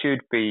 it should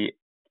be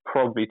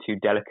probably too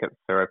delicate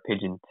for a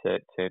pigeon to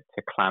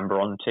clamber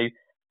onto.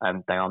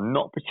 They are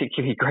not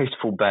particularly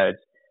graceful birds.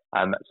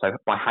 So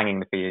by hanging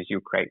the feeders,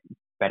 you'll create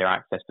better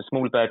access for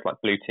smaller birds like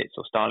blue tits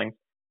or starlings.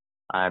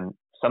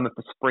 Some of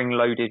the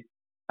spring-loaded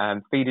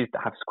feeders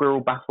that have squirrel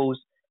baffles,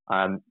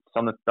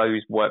 some of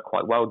those work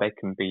quite well. They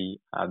can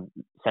be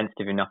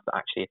sensitive enough that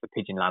actually if a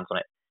pigeon lands on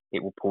it,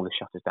 it will pull the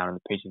shutters down and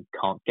the pigeon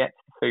can't get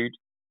to the food.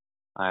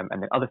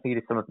 And then other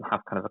feeders, some of them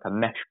have kind of like a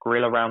mesh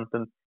grill around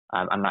them,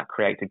 and that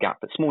creates a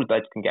gap that smaller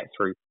birds can get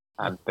through,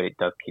 but it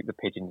does keep the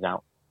pigeons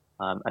out.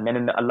 And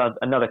then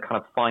another kind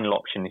of final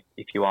option,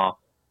 if you are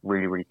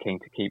really, really keen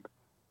to keep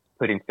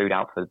putting food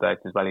out for the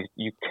birds as well, is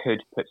you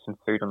could put some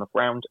food on the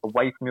ground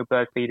away from your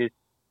bird feeders,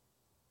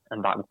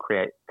 and that will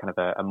create kind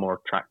of a more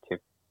attractive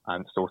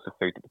source of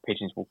food that the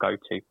pigeons will go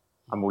to,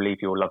 and will leave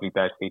your lovely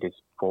bird feeders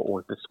for all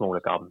of the smaller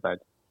garden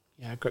birds.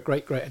 Yeah,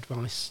 great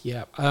advice.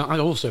 Yeah, I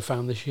also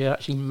found this year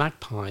actually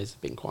magpies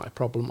have been quite a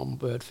problem on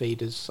bird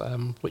feeders,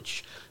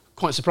 which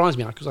quite surprised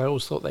me because I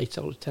always thought they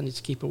tended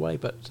to keep away,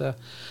 but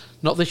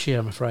not this year,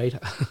 I'm afraid.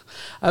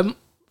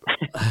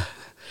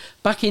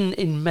 Back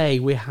in May,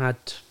 we had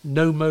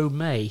No Mow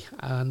May,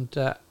 and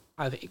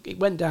I think it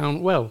went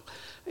down well.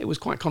 It was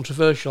quite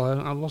controversial.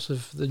 A lot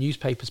of the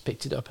newspapers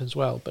picked it up as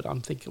well, but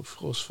I'm thinking, of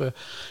course, for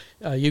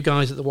you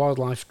guys at the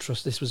Wildlife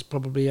Trust, this was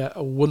probably a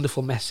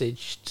wonderful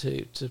message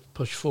to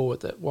push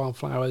forward, that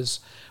wildflowers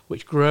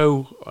which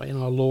grow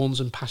in our lawns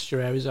and pasture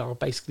areas are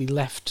basically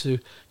left to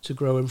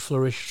grow and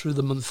flourish through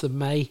the month of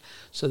May,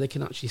 so they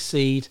can actually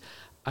seed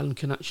and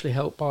can actually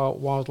help our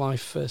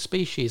wildlife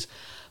species.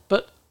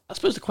 But I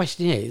suppose the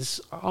question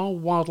is, are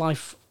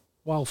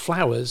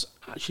wildflowers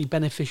actually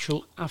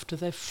beneficial after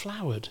they've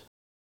flowered?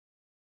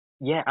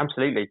 Yeah,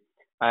 absolutely.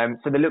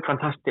 So they look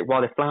fantastic while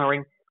they're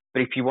flowering,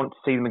 but if you want to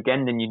see them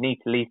again, then you need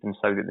to leave them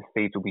so that the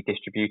seeds will be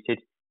distributed.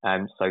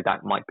 So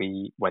that might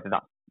be whether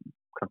that's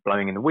kind of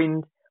blowing in the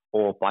wind,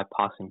 or by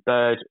passing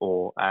bird,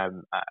 or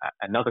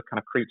another kind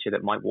of creature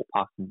that might walk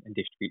past and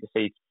distribute the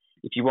seeds.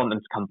 If you want them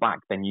to come back,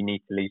 then you need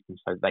to leave them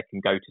so that they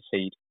can go to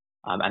seed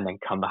and then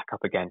come back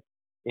up again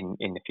in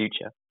the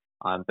future.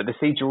 But the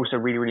seeds are also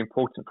really, really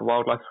important for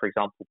wildlife. For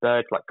example,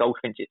 birds like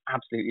goldfinches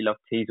absolutely love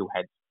teasel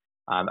heads.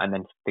 And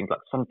then things like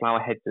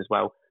sunflower heads as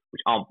well,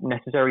 which aren't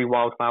necessarily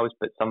wildflowers,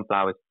 but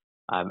sunflowers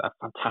are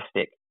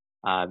fantastic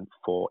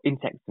for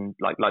insects, and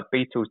like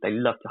beetles, they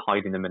love to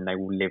hide in them, and they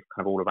will live kind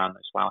of all around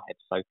those flower heads.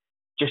 So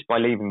just by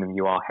leaving them,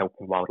 you are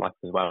helping wildlife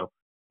as well,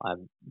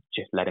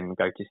 just letting them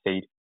go to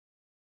seed.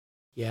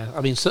 Yeah,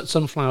 I mean,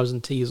 sunflowers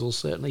and teasels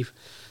certainly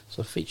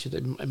sort of featured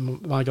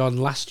in my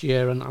garden last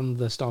year, and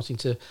they're starting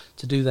to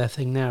do their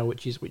thing now,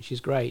 which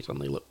is great,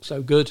 and they look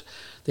so good.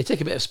 They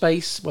take a bit of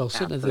space. Well,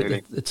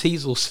 certainly the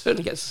teasel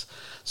certainly gets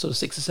sort of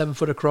 6 or 7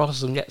 foot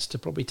across and gets to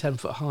probably 10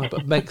 foot high,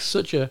 but makes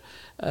such an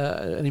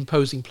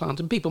imposing plant.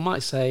 And people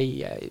might say,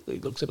 yeah,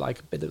 it looks a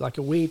bit like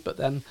a weed, but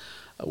then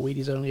a weed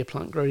is only a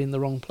plant growing in the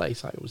wrong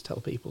place. I always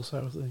tell people,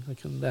 so they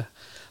can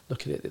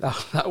look at it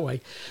that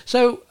way.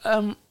 So.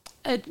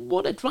 Ed,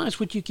 what advice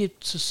would you give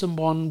to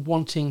someone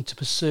wanting to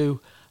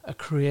pursue a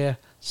career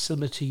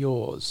similar to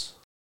yours?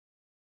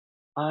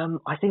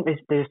 I think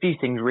there's a few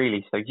things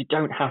really. So you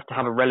don't have to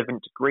have a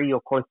relevant degree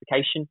or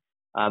qualification.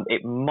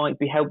 It might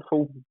be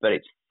helpful, but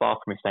it's far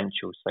from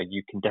essential. So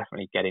you can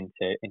definitely get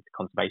into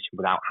conservation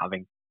without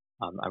having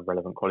a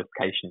relevant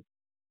qualification.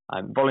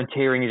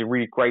 Volunteering is a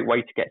really great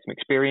way to get some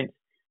experience,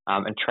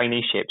 and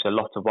traineeships. A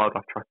lot of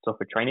wildlife trusts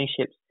offer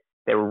traineeships.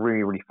 They're a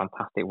really, really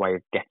fantastic way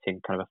of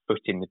getting kind of a foot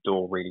in the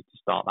door, really, to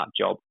start that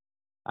job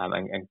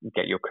and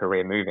get your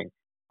career moving.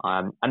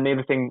 And the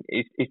other thing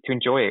is to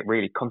enjoy it,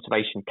 really.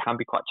 Conservation can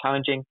be quite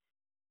challenging,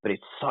 but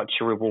it's such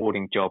a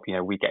rewarding job. You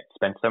know, we get to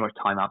spend so much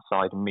time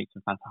outside and meet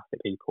some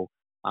fantastic people,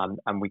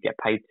 and we get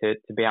paid to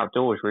be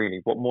outdoors, really.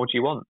 What more do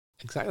you want?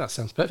 Exactly, that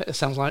sounds perfect. It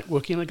sounds like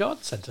working in a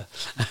garden centre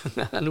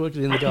and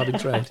working in the garden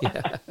trade,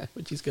 yeah,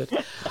 which is good.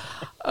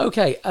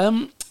 Okay,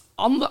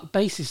 on that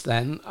basis,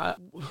 then,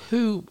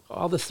 who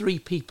are the 3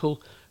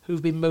 people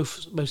who've been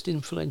most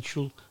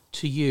influential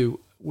to you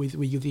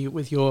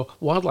with your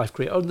wildlife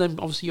career, and then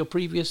obviously your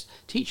previous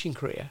teaching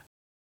career?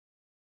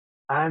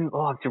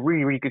 It's a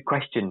really, really good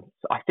question.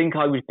 So I think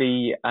I would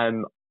be,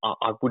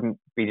 I wouldn't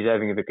be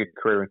deserving of a good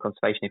career in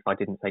conservation if I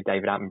didn't say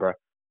David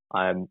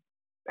Attenborough.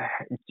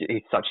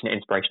 He's such an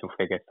inspirational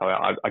figure, so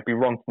I'd be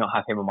wrong to not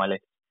have him on my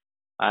list.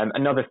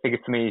 Another figure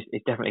for me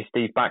is definitely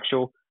Steve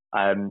Backshaw.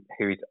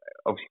 Who is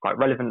obviously quite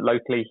relevant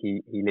locally.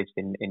 He lives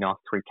in our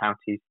 3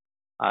 counties.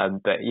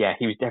 But yeah,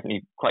 he was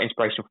definitely quite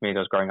inspirational for me as I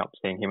was growing up,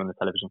 seeing him on the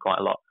television quite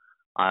a lot.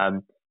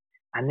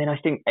 And then I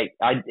think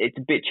it's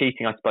a bit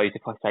cheating, I suppose,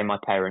 if I say my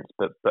parents,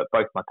 but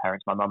both my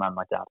parents, my mum and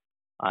my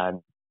dad,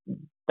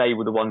 they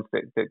were the ones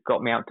that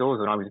got me outdoors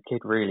when I was a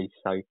kid, really.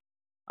 So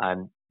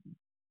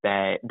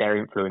their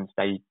influence,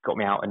 they got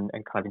me out and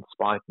kind of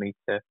inspired me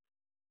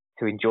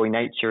to enjoy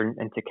nature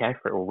and to care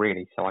for it all,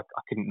 really. So I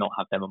couldn't not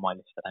have them on my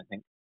list, I don't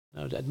think.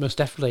 No, most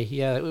definitely,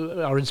 yeah.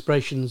 Our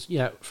inspirations,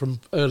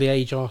 from early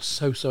age are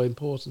so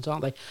important,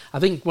 aren't they? I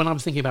think when I'm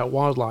thinking about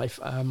wildlife,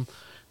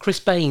 Chris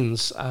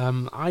Baines,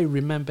 I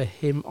remember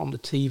him on the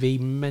TV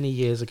many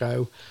years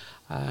ago,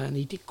 and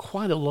he did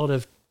quite a lot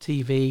of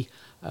TV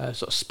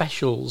sort of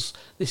specials.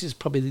 This is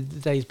probably the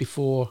days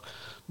before,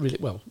 really,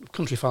 well,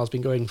 Countryfile's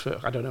been going for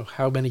I don't know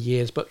how many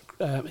years, but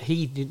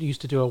he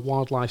used to do a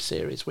wildlife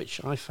series, which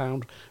I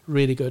found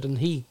really good, and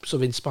he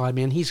sort of inspired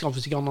me, and he's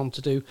obviously gone on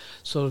to do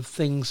sort of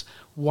things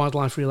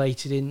wildlife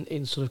related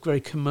in sort of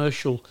very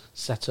commercial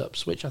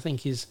setups, which I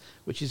think is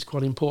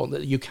quite important,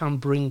 that you can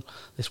bring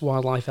this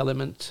wildlife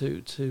element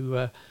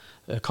to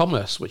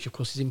commerce, which of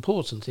course is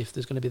important if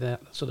there's going to be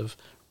that sort of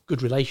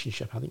good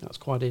relationship. I think that's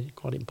quite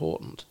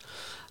important.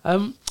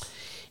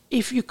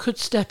 If you could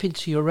step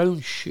into your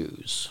own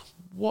shoes,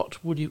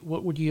 what would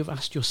you have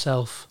asked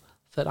yourself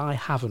that I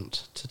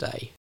haven't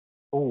today?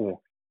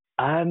 Oh,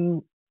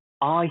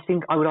 I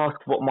think I would ask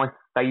what my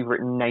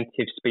favourite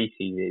native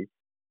species is.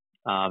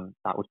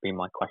 That would be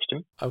my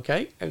question.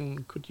 Okay,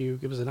 and could you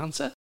give us an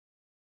answer?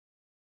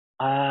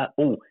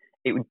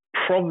 It would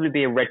probably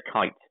be a red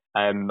kite.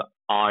 Like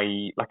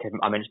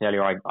I mentioned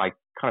earlier, I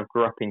kind of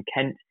grew up in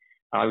Kent.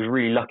 I was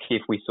really lucky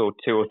if we saw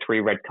 2 or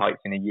 3 red kites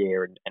in a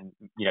year, and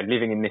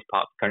living in this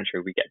part of the country,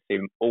 we get to see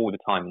them all the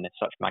time, and they're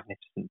such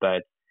magnificent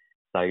birds.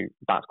 So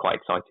that's quite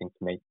exciting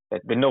for me.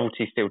 The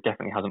novelty still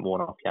definitely hasn't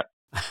worn off yet.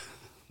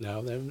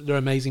 No, they're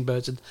amazing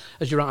birds, and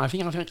as you're right, I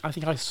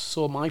think I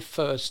saw my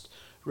first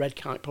red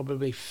kite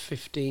probably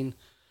 15,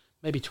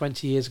 maybe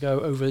 20 years ago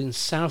over in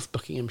South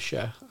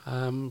Buckinghamshire,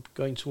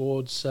 going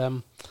towards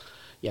around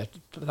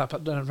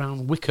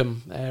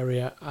Wickham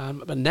area.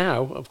 But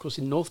now, of course,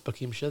 in North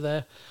Buckinghamshire,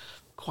 they're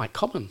quite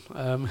common,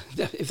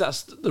 if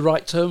that's the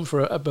right term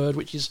for a bird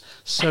which is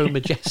so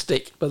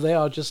majestic. But they're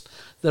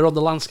on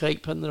the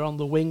landscape and they're on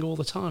the wing all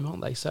the time,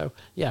 aren't they? So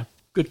yeah,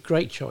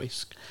 great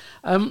choice.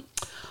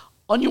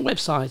 On your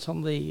website,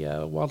 on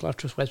the Wildlife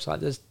Trust website,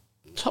 there's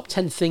top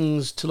 10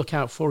 things to look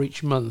out for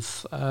each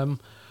month.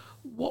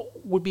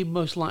 What would be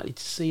most likely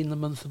to see in the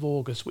month of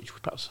August, which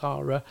perhaps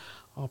our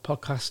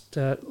podcast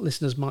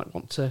listeners might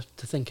want to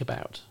think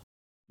about?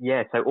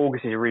 Yeah, so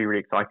August is a really, really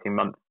exciting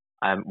month.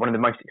 One of the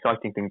most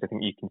exciting things I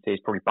think you can see is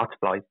probably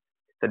butterflies.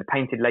 So the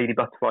painted lady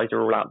butterflies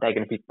are all out there,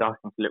 going to be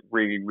starting to look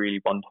really, really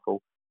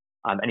wonderful.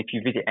 And if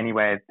you visit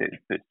anywhere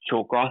that's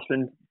short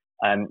grassland,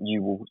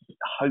 you will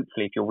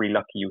hopefully, if you're really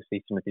lucky, you'll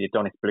see some of the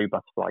Adonis blue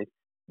butterflies,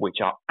 which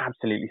are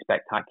absolutely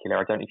spectacular.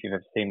 I don't know if you've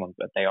ever seen one,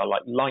 but they are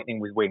like lightning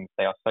with wings.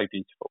 They are so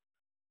beautiful.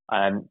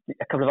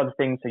 A couple of other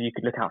things, so you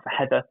could look out for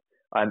heather.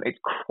 It's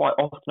quite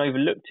often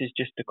overlooked as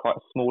just quite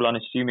a small,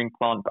 unassuming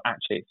plant, but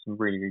actually it's some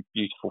really, really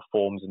beautiful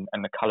forms,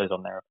 and the colours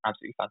on there are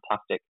absolutely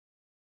fantastic.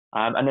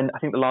 And then I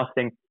think the last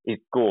thing is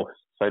gorse.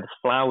 So the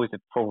flowers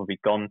have probably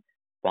gone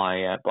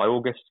by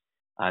August.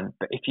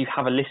 But if you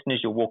have a listen as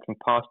you're walking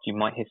past, you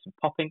might hear some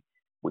popping,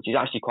 which is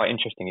actually quite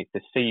interesting. It's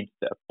the seeds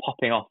that are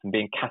popping off and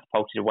being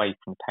catapulted away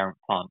from the parent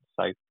plant.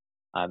 So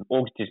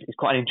August is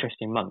quite an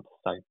interesting month.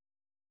 So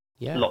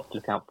yeah, lots to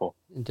look out for.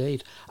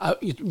 Indeed.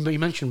 You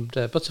mentioned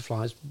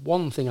butterflies.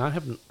 One thing I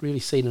haven't really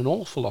seen an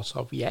awful lot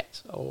of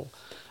yet,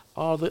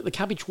 are the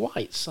cabbage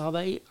whites. Are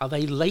they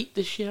late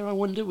this year, I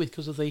wonder,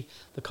 because of the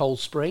cold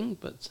spring?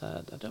 But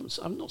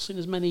I've not seen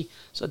as many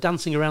sort of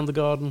dancing around the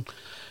garden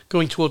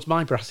going towards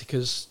my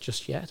brassicas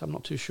just yet. I'm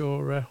not too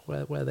sure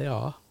where they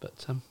are.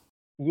 But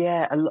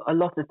yeah, a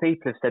lot of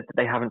people have said that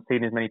they haven't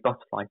seen as many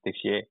butterflies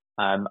this year.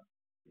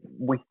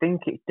 We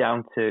think it's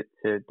down to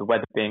the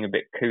weather being a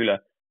bit cooler.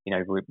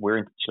 We're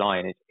into July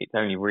and it's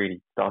only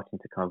really starting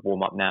to kind of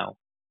warm up now.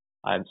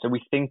 So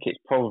we think it's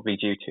probably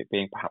due to it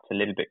being perhaps a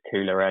little bit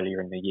cooler earlier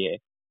in the year.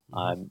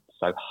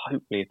 So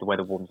hopefully if the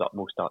weather warms up,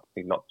 we'll start to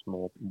see lots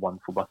more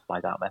wonderful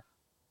butterflies out there.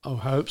 Oh,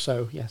 I hope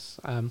so,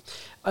 yes.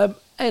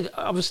 Ed,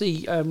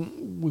 obviously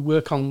we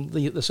work on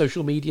the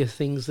social media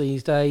things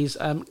these days.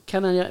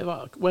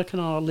 Where can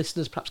our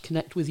listeners perhaps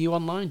connect with you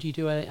online? Do you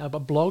do a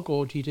blog,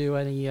 or do you do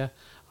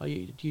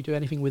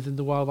anything within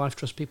the Wildlife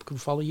Trust people can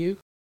follow you?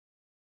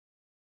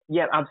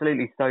 Yeah,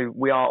 absolutely. So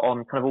we are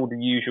on kind of all the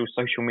usual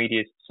social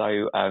medias.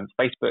 So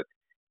Facebook,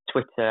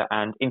 Twitter,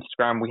 and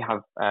Instagram. We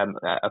have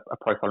a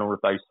profile on all of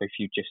those. So if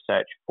you just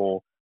search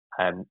for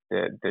the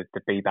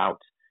BBOWT,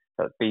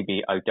 so that's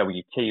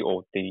BBOWT,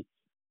 or the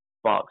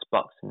Berks,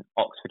 Bucks and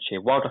Oxfordshire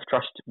Wildlife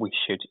Trust, we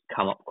should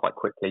come up quite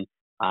quickly.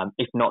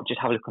 If not, just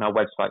have a look on our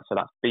website. So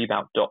that's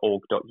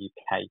bbowt.org.uk.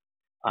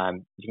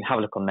 You can have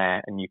a look on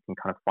there, and you can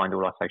kind of find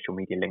all our social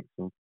media links,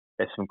 and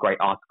there's some great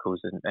articles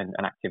and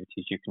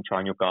activities you can try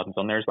in your gardens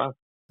on there as well.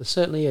 There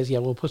certainly is. Yeah,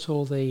 we'll put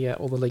all the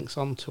links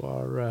onto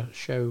our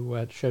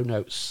show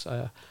notes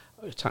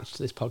attached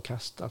to this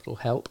podcast. That'll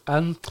help.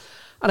 And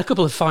a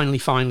couple of finally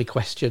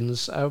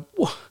questions. And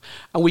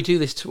we do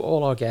this to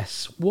all our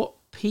guests. What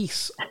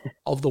piece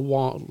of the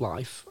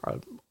wildlife,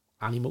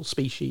 animal,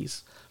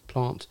 species,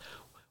 plant,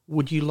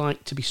 would you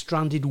like to be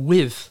stranded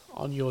with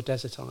on your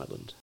desert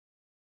island?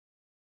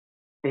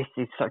 This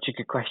is such a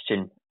good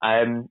question.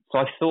 So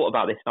I've thought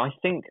about this, and I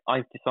think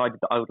I've decided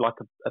that I would like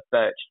a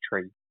birch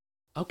tree.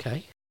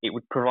 Okay. It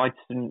would provide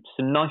some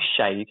nice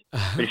shade, a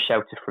bit of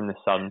shelter from the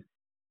sun,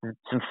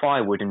 some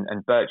firewood,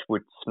 and birch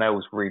wood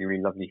smells really,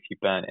 really lovely if you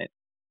burn it.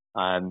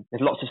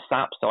 There's lots of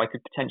sap, so I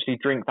could potentially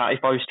drink that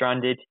if I was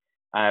stranded.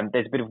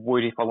 There's a bit of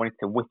wood if I wanted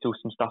to whittle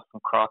some stuff from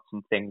crafts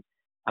and things.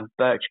 And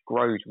birch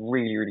grows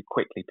really, really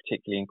quickly,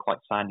 particularly in quite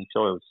sandy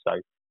soils.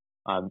 So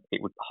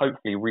it would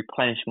hopefully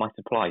replenish my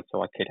supply,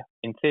 so I could,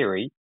 in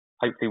theory,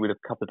 hopefully with a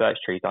couple of birch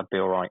trees, I'd be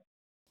all right.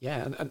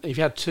 Yeah, and if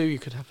you had two, you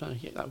could have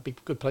that would be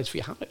a good place for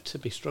your hammock to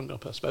be strung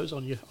up, I suppose,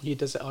 on your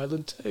desert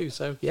island too.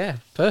 So yeah,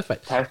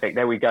 perfect. Perfect.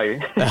 There we go.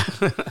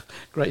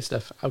 Great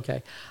stuff.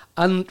 Okay,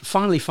 and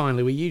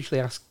finally, we usually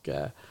ask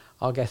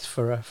our guests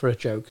for a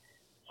joke.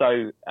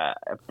 So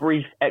a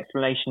brief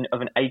explanation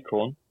of an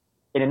acorn.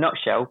 In a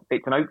nutshell,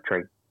 it's an oak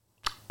tree.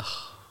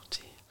 Oh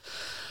dear.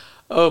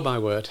 Oh, my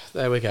word.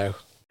 There we go.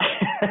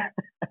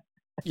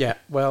 Yeah,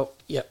 well,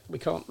 yeah, we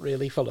can't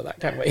really follow that,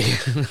 can we?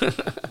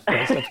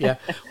 Yeah.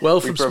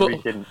 Well,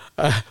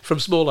 from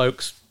small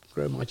oaks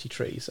grow mighty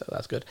trees, so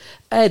that's good.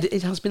 Ed,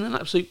 it has been an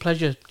absolute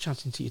pleasure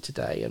chatting to you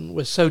today, and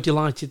we're so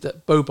delighted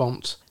that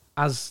Beaubont,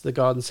 as the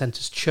garden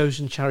centre's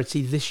chosen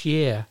charity this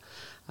year.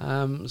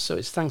 So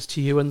it's thanks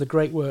to you and the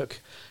great work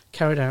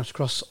carried out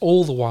across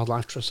all the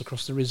wildlife trusts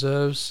across the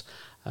reserves,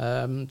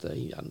 and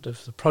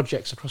of the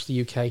projects across the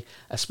UK,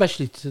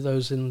 especially to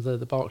those in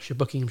the Berkshire,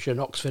 Buckinghamshire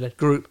and Oxford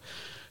group,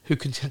 who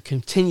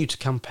continue to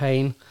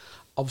campaign,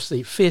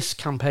 obviously fierce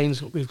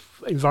campaigns with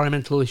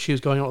environmental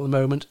issues going on at the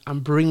moment,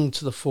 and bring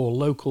to the fore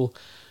local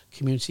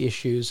community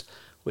issues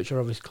which are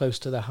obviously close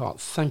to their heart.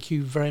 Thank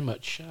you very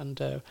much,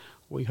 and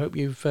we hope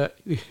you've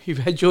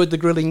enjoyed the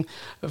grilling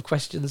of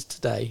questions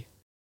today.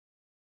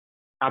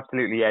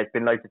 Absolutely, yeah, it's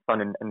been loads of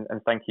fun,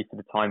 and thank you for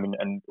the time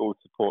and all the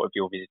support of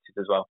your visitors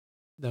as well.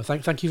 No,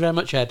 thank you very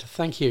much, Ed.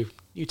 Thank you.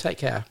 You take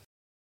care.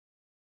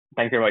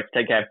 Thank you very much.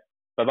 Take care.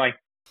 Bye-bye.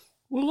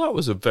 Well, that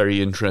was a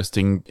very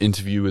interesting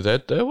interview with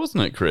Ed there,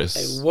 wasn't it, Chris?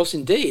 It was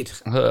indeed.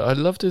 I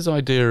loved his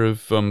idea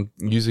of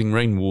using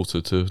rainwater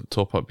to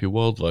top up your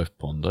wildlife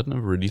pond. I'd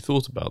never really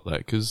thought about that,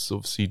 because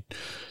obviously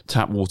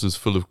tap water's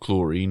full of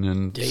chlorine,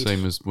 and indeed.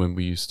 Same as when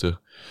we used to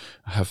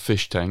have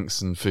fish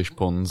tanks and fish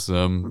ponds,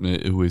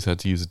 it always had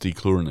to use a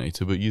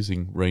dechlorinator, but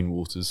using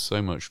rainwater is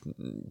so much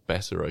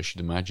better, I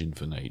should imagine,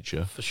 for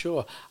nature. For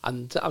sure.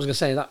 And I was going to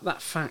say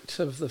that fact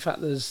of the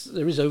fact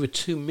there is over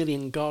 2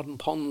 million garden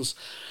ponds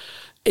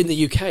in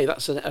the UK,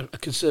 that's a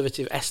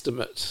conservative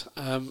estimate.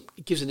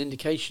 It gives an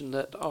indication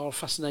that our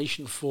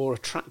fascination for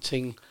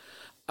attracting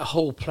a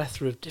whole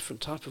plethora of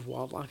different type of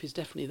wildlife is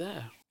definitely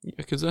there. Yeah,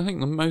 because I think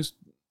the most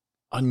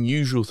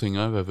unusual thing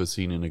I've ever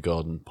seen in a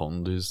garden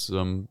pond is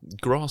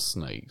grass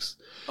snakes.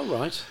 Oh,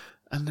 right.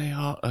 And they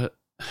are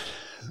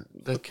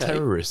they're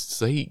terrorists.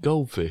 They eat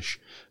goldfish,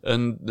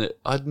 and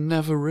I'd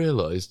never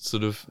realised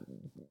sort of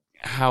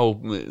how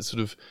sort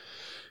of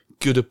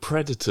good a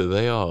predator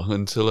they are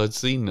until I'd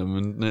seen them,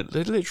 and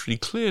they literally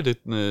cleared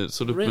a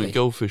sort of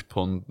goldfish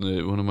pond,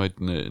 one of my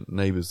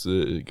neighbours'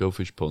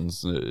 goldfish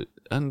ponds,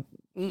 and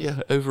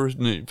over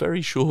a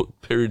very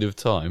short period of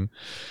time,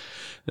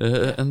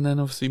 and then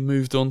obviously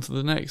moved on to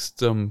the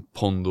next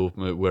pond or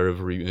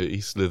wherever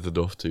he slithered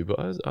off to. But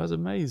I was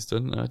amazed,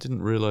 and I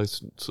didn't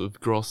realise sort of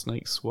grass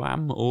snakes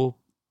swam or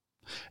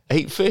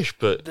ate fish,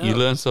 but no. You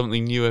learn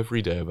something new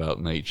every day about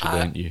nature,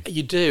 don't you?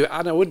 You do,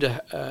 and I wonder,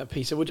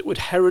 Peter, would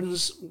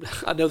herons,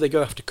 I know they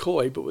go after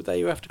koi, but would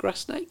they go after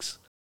grass snakes?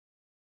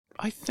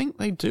 I think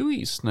they do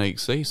eat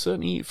snakes. They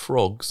certainly eat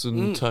frogs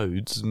and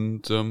toads,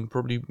 and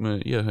probably,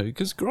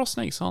 because grass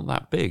snakes aren't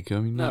that big. I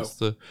mean, that's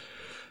the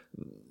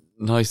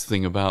nice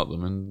thing about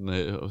them, and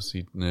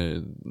obviously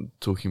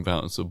talking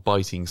about sort of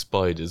biting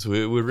spiders,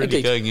 we're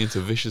really going into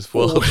vicious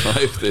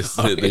wildlife this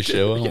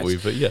show, aren't we?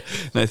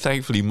 But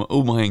thankfully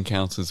all my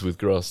encounters with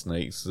grass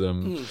snakes,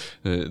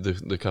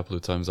 the couple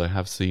of times I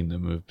have seen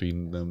them, have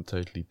been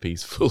totally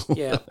peaceful.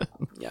 Yeah.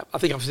 I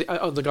think obviously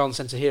on the garden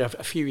centre here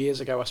a few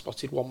years ago I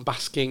spotted one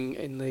basking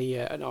in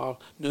our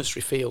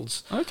nursery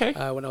fields. Okay.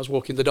 When I was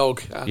walking the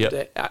dog,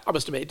 and I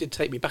must admit it did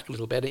take me back a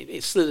little bit.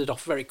 It slithered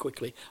off very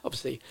quickly.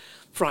 Obviously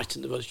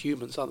frightened of us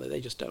humans, aren't they? They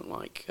just don't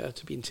like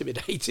to be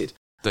intimidated.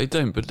 They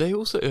don't, but they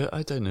also,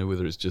 I don't know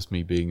whether it's just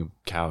me being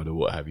a coward or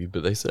what have you,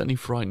 but they certainly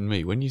frighten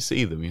me. When you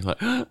see them, you're like,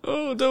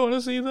 oh, don't want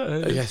to see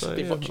that. Yes,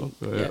 like, watching.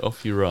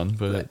 Off you run.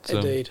 But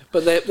indeed.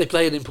 But they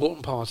play an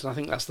important part, and I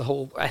think that's the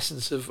whole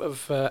essence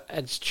of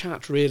Ed's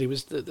chat, really,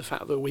 was the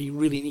fact that we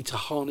really need to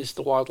harness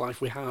the wildlife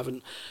we have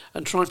and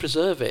try and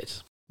preserve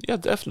it. Yeah,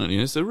 definitely.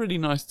 It's a really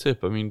nice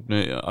tip. I mean,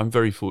 I'm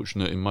very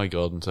fortunate in my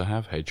garden to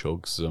have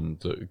hedgehogs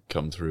that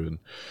come through,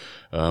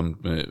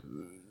 and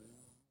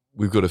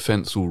we've got a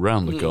fence all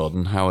round the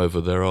garden.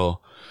 However, there are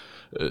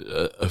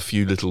a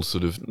few little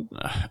sort of,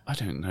 I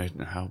don't know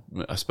how,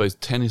 I suppose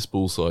tennis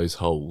ball size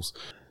holes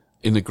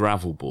in the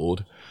gravel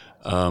board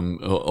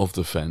of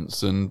the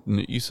fence, and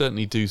you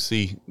certainly do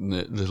see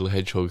little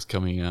hedgehogs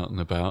coming out and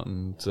about.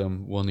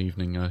 And one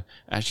evening I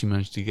actually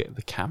managed to get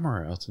the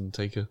camera out and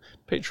take a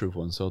picture of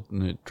one, so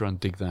I'll try and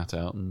dig that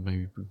out and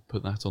maybe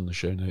put that on the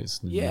show notes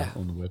and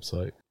on the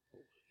website.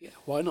 Yeah,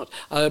 why not?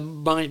 I've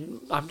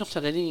not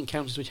had any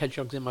encounters with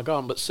hedgehogs in my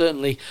garden, but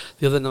certainly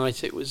the other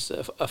night it was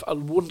a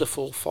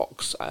wonderful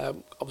fox.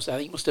 Obviously, I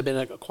think it must have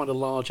been quite a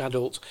large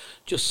adult,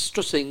 just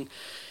strutting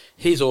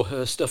his or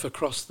her stuff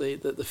across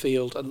the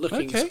field and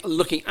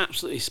looking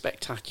absolutely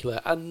spectacular,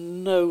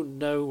 and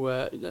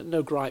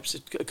no gripes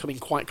coming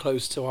quite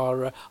close to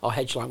our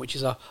hedge line, which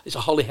is a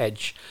holly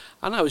hedge.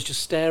 And I was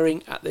just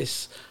staring at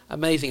this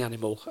amazing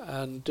animal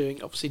and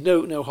doing obviously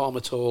no harm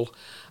at all.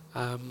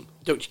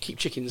 Don't keep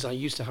chickens. I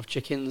used to have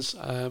chickens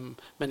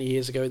many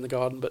years ago in the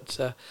garden, but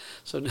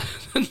so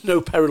no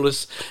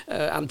perilous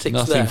antics.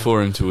 Nothing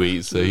for him to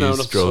eat, so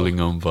he's strolling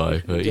on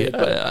by. But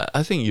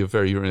I think you're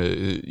very.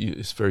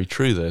 It's very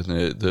true there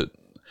that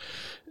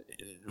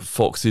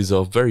foxes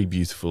are very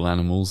beautiful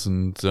animals,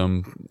 and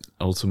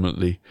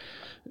ultimately,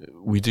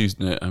 we do.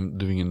 I'm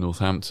living in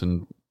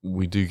Northampton.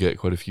 we do get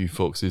quite a few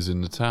foxes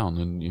in the town,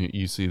 and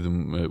you see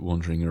them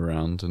wandering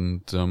around,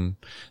 and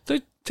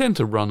they tend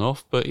to run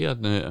off. But yeah,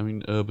 no, I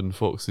mean, urban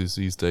foxes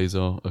these days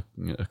are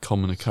a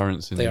common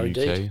occurrence in the UK,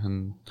 indeed.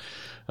 and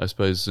I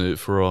suppose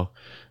for our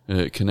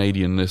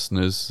Canadian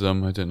listeners,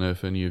 I don't know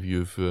if any of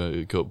you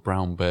have got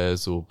brown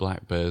bears or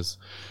black bears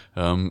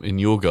in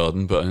your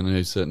garden, but I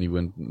know certainly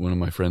when one of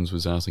my friends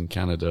was out in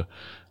Canada,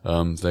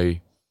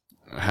 they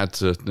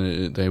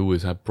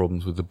always had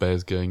problems with the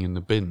bears going in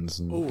the bins,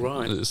 and Oh,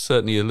 right. it's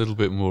certainly a little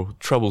bit more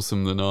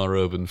troublesome than our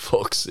urban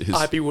foxes.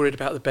 I'd be worried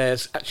about the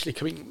bears actually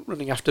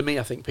running after me,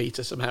 I think,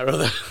 Peter, somehow or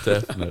other.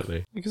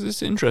 Definitely. Because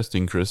it's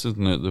interesting, Chris,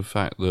 isn't it? The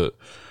fact that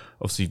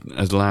obviously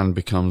as land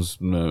becomes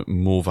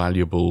more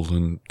valuable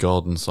and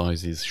garden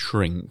sizes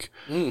shrink,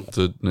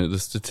 the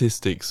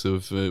statistics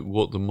of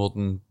what the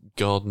modern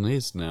garden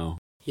is now.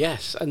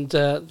 Yes, and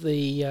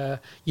the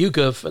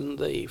YouGov and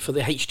for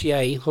the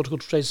HTA,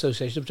 Horticultural Trade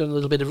Association, have done a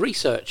little bit of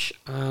research,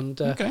 and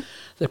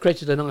they've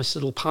created a nice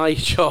little pie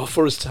chart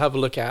for us to have a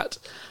look at.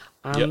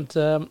 And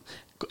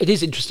it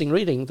is interesting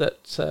reading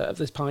that of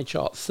this pie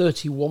chart,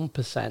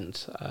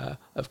 31%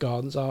 of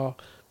gardens are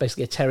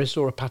basically a terrace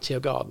or a patio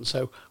garden,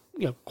 so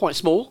quite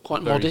small,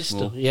 quite Very modest.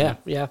 small, Yeah.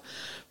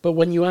 But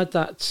when you add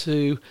that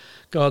to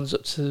gardens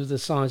up to the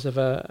size of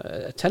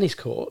a tennis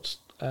court,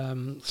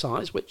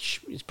 size,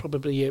 which is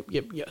probably your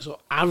sort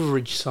of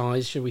average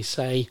size, should we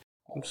say?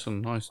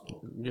 Some nice,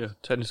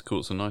 tennis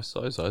court's a nice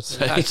size, I'd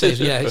say.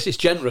 It's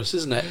generous,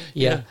 isn't it?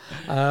 Yeah.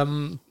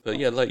 But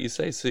yeah, like you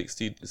say,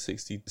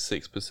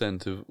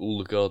 66% of all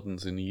the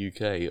gardens in the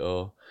UK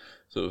are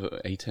sort of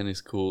a tennis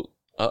court,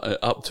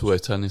 up to a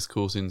tennis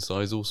court in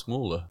size or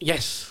smaller.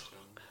 Yes.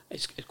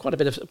 It's quite a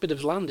bit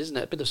of land, isn't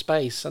it? A bit of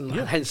space, and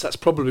hence that's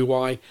probably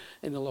why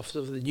in the loft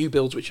of the new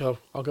builds, which are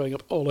going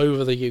up all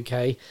over the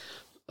UK,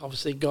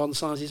 obviously garden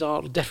sizes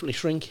are definitely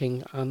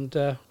shrinking,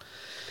 and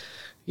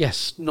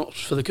yes, not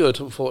for the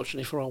good,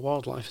 unfortunately, for our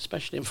wildlife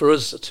especially, and for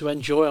us to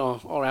enjoy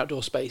our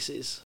outdoor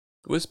spaces.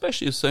 Well,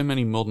 especially as so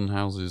many modern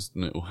houses,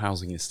 or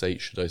housing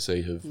estates, should I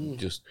say, have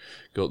just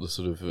got the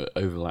sort of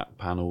overlap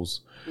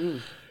panels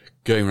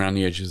going around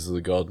the edges of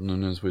the garden,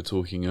 and as we were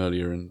talking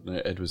earlier, and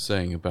Ed was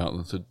saying about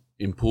the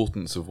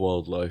importance of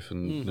wildlife,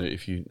 and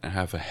if you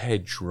have a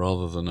hedge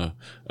rather than a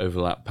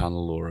overlap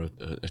panel or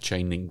a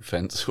chain link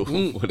fence or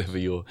whatever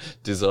your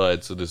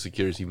desired sort of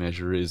security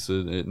measure is,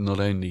 not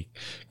only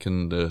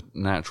can the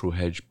natural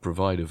hedge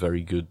provide a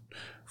very good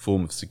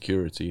form of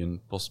security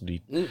and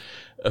possibly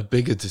a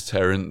bigger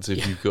deterrent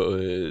if you've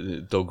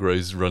got dog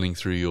rows running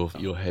through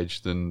your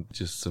hedge than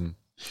just some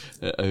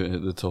at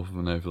the top of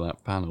an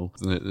overlap panel.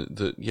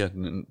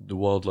 The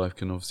wildlife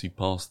can obviously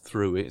pass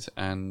through it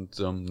and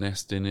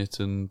nest in it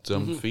and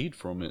feed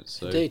from it.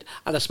 So. Indeed.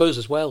 And I suppose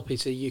as well,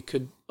 Peter, you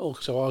could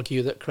also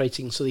argue that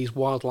creating these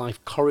wildlife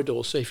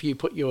corridors, so if you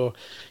put your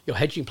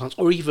hedging plants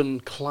or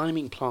even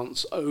climbing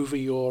plants over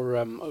your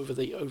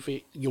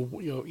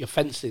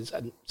fences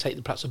and take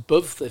them perhaps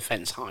above the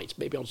fence height,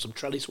 maybe on some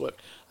trellis work,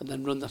 and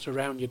then run that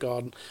around your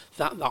garden,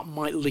 that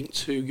might link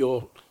to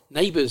your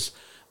neighbours'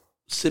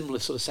 similar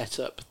sort of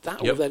setup.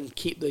 That will then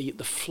keep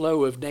the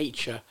flow of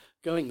nature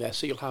going there,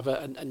 so you'll have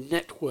a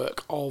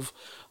network of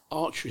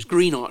archeries,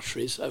 green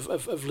archeries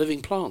of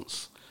living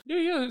plants.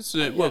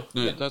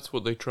 That's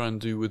what they try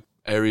and do with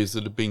areas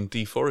that are being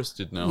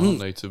deforested now, aren't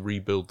they? To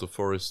rebuild the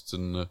forests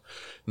and the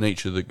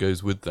nature that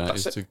goes with that.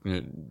 That's to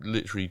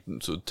literally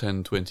sort of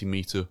 10, 20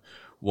 metre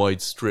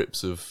wide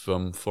strips of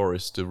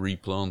forest are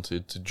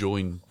replanted to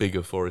join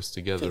bigger forests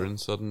together, and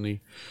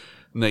suddenly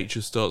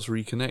nature starts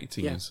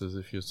reconnecting. It's as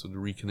if you're sort of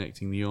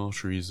reconnecting the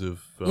arteries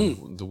of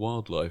the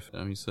wildlife.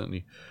 I mean,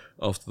 certainly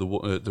after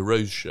the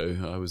rose show,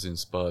 I was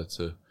inspired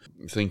to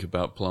think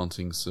about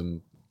planting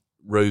some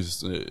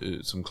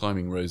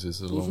climbing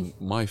roses along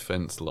my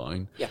fence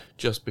line,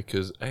 just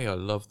because I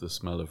love the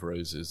smell of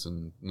roses,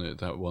 and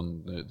that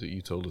one that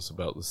you told us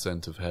about, the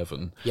scent of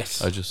heaven.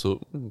 Yes, I just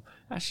thought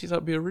actually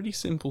that'd be a really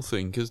simple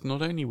thing, because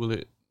not only will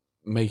it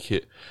make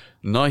it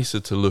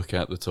nicer to look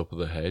at the top of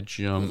the hedge,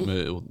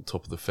 or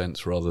top of the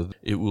fence rather,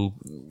 it will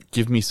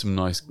give me some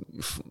nice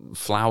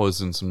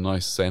flowers and some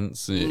nice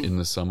scents in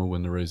the summer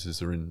when the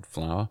roses are in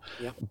flower,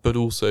 but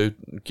also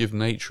give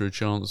nature a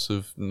chance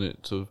of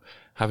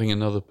having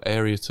another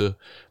area to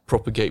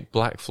propagate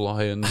black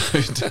fly and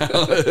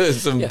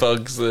some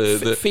bugs.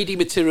 Feeding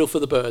material for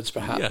the birds,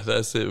 perhaps. Yeah,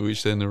 that's it,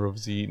 which then are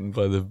obviously eaten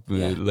by the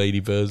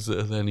ladybirds, that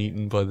are then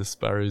eaten by the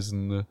sparrows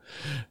and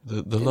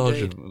the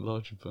larger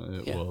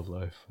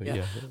wildlife.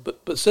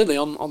 But certainly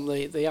on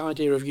the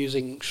idea of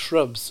using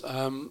shrubs,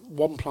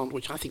 one plant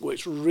which I think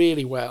works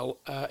really well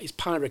is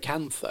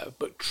Pyracantha,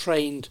 but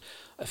trained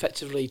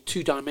effectively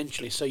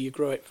two-dimensionally, so you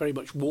grow it very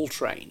much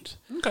wall-trained.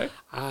 Okay.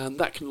 And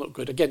that can look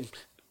good. Again,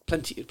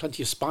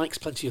 plenty of spikes,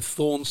 plenty of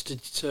thorns to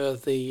deter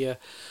the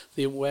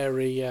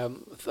unwary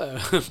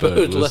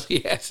birdler.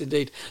 Yes,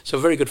 indeed. So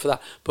very good for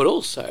that. But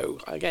also,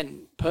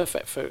 again,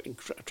 perfect for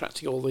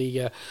attracting all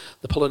the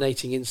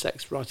pollinating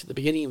insects right at the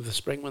beginning of the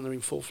spring when they're in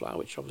full flower,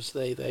 which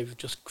obviously they've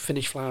just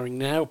finished flowering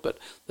now, but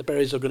the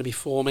berries are going to be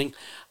forming.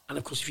 And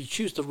of course, if you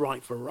choose the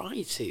right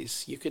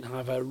varieties, you can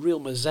have a real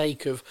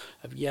mosaic of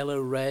yellow,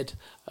 red,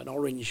 and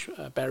orange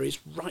berries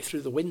right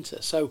through the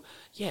winter. So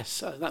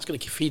yes, that's going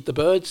to feed the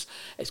birds.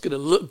 It's going to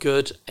look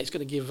good. It's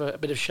going to give a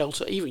bit of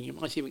shelter. You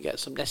might even get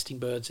some nesting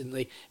birds in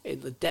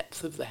the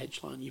depth of the hedge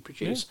line you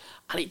produce,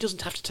 and it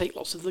doesn't have to take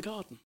lots of the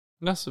garden.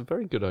 That's a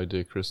very good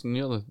idea, Chris. And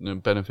the other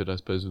benefit, I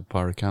suppose, with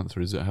Pyracantha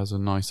is it has a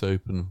nice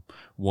open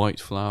white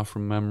flower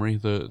from memory.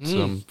 That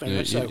very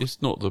much so.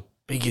 It's not the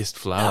biggest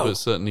flower, but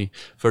certainly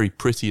very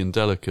pretty and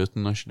delicate.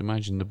 And I should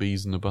imagine the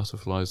bees and the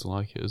butterflies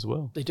like it as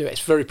well. They do.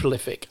 It's very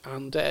prolific,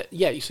 and so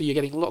you're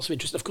getting lots of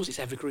interest. Of course, it's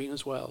evergreen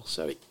as well,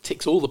 so it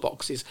ticks all the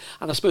boxes.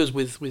 And I suppose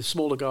with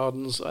smaller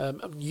gardens,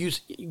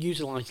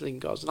 utilising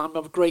gardens, and I'm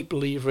a great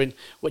believer in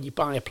when you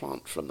buy a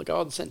plant from the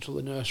garden centre or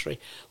the nursery,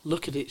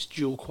 look at its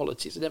dual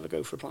qualities. Never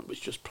go for a plant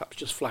which perhaps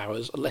just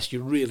flowers, unless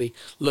you really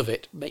love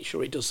it. Make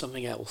sure it does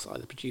something else,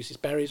 either produces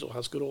berries or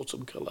has good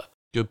autumn colour.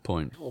 Good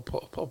point.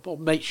 Or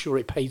make sure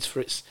it pays for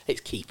its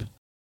keep.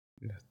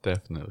 Yeah,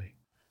 definitely.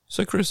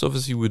 So, Chris,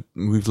 obviously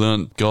we've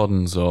learned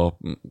gardens are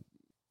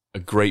a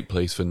great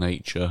place for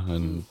nature,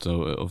 and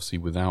obviously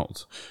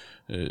without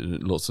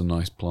lots of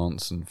nice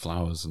plants and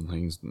flowers and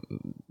things,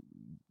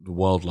 the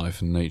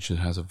wildlife and nature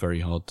has a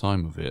very hard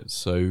time of it.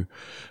 So,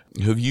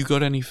 have you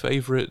got any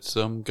favourite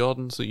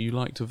gardens that you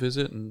like to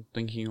visit and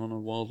thinking on a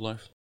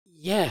wildlife?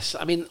 Yes,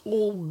 I mean,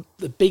 all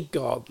the big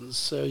gardens,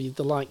 so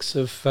the likes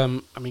of,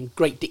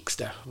 Great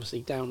Dixter,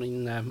 obviously down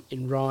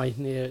in Rye,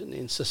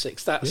 in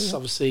Sussex. That's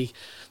obviously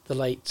the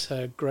late,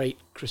 great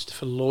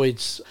Christopher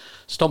Lloyd's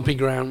stomping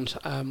ground.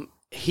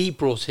 He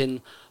brought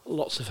in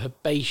lots of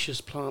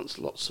herbaceous plants,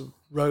 lots of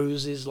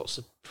roses, lots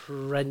of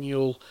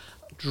perennial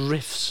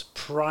drifts,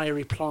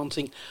 priory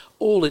planting,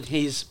 all in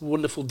his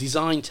wonderful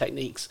design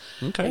techniques,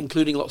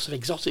 including lots of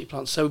exotic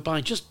plants. So by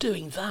just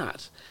doing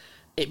that,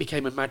 it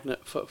became a magnet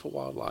for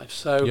wildlife.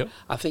 So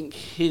I think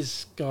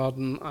his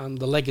garden and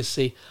the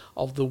legacy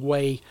of the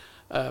way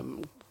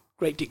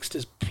Great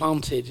Dixter's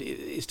planted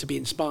is to be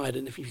inspired.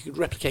 And if you could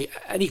replicate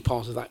any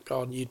part of that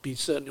garden, you'd be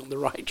certainly on the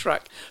right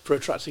track for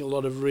attracting a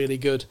lot of really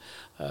good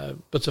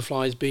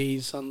butterflies,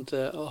 bees, and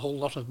a whole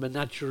lot of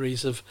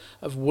menageries of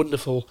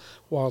wonderful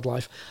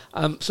wildlife.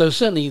 So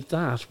certainly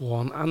that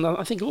one. And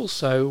I think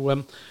also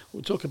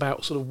we'll talk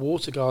about sort of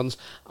water gardens.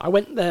 I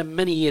went there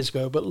many years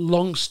ago, but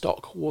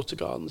Longstock Water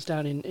Gardens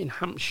down in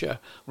Hampshire,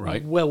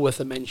 right, well worth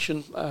a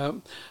mention.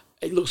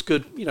 It looks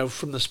good,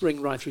 from the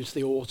spring right through to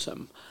the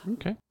autumn.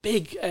 Okay.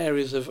 Big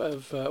areas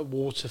of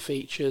water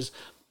features,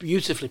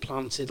 beautifully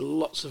planted,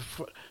 lots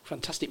of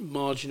fantastic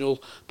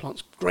marginal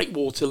plants, great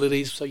water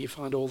lilies, so you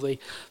find all the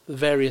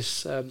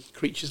various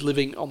creatures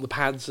living on the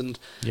pads and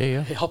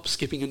hop,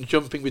 skipping and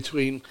jumping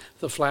between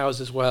the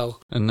flowers as well.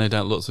 And no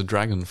doubt lots of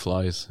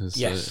dragonflies.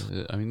 Yes.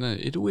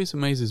 It always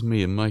amazes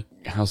me in my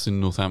house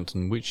in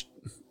Northampton, which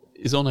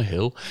is on a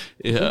hill,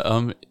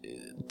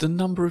 the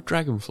number of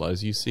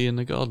dragonflies you see in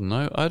the garden.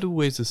 I'd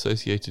always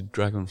associated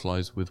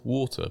dragonflies with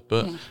water,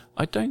 but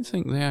I don't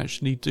think they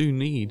actually do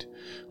need,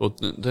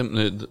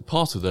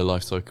 part of their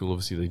life cycle,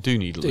 obviously they do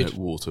need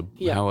water.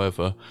 Yeah.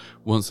 However,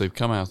 once they've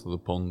come out of the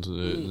pond,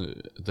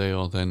 they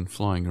are then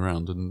flying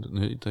around, and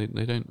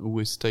they don't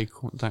always stay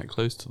that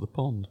close to the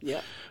pond.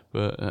 Yeah.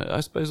 But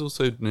I suppose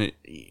also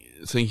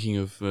thinking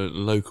of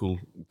local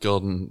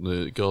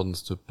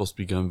gardens to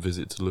possibly go and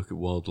visit to look at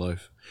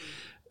wildlife.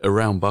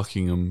 Around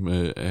Buckingham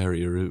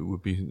area, it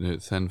would be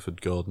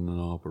Thenford Garden and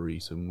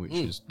Arboretum, which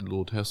is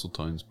Lord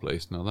Heseltine's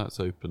place. Now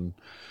that's open.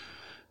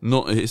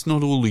 It's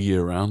not all the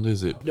year round,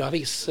 is it? No, I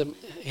think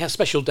he has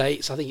special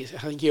dates. I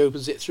think he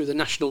opens it through the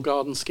National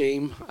Garden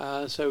Scheme.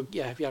 So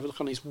yeah, if you have a look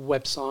on his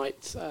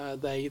website,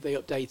 they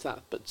update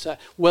that. But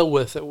well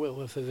worth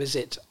a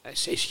visit.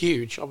 It's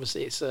huge.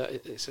 Obviously, it's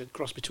a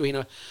cross between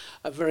a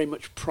very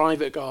much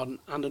private garden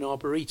and an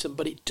arboretum,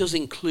 but it does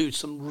include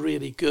some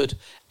really good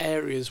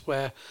areas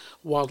where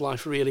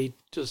wildlife really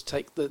does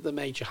take the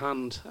major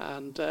hand,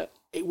 and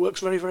it works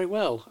very, very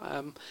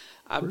well.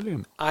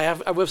 Brilliant. I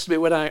will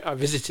admit, when I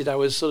visited, I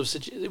was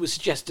it was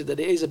suggested that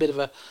it is a bit of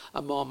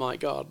a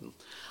Marmite garden.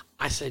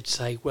 I said,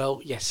 well,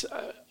 yes,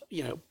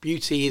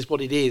 beauty is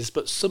what it is,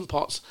 but some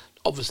parts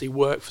obviously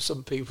work for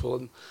some people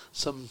and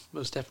some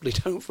most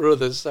definitely don't for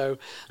others. So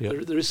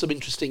there is some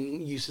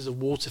interesting uses of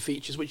water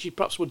features, which you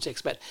perhaps wouldn't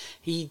expect.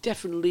 He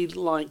definitely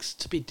likes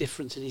to be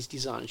different in his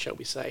design, shall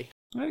we say.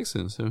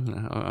 Excellent. So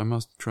I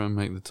must try and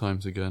make the time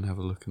to go and have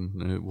a look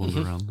and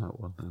wander around that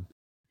one then.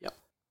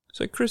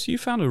 So, Chris, you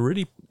found a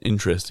really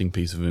interesting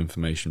piece of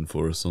information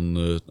for us on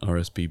the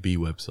RSPB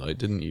website,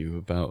 didn't you,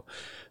 about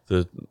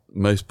the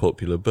most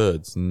popular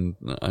birds? And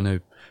I know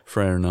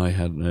Freya and I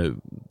had a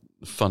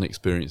fun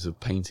experience of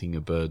painting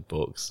a bird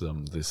box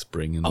this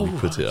spring, and we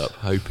put it up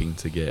hoping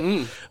to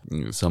get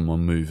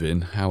someone move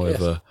in.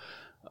 However,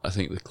 I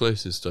think the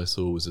closest I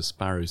saw was a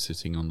sparrow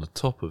sitting on the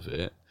top of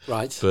it.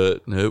 Right.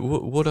 But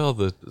what are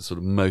the sort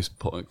of most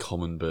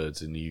common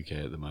birds in the UK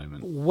at the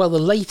moment? Well, the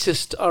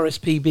latest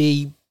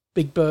RSPB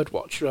Big Bird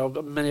Watcher,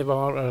 many of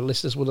our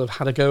listeners would have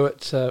had a go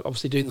at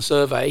obviously doing the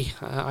survey.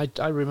 I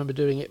remember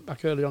doing it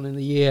back early on in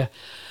the year.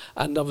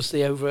 and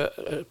obviously over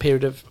a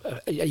period of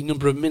a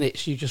number of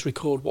minutes, you just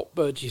record what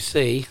birds you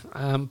see.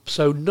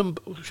 So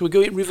should we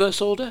go in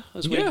reverse order?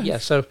 Yeah.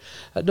 So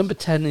number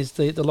 10 is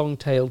the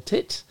long-tailed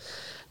tit.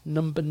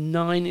 Number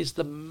 9 is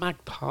the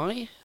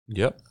magpie.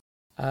 Yep.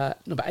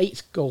 Number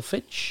 8,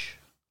 goldfinch.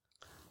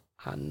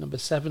 And number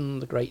 7,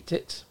 the great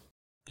tit.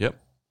 Yep.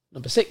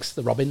 Number 6,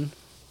 the robin.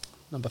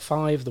 Number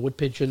 5, the wood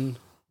pigeon.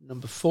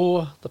 Number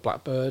 4, the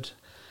blackbird.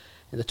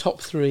 In the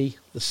top 3,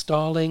 the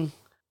starling.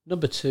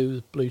 Number 2,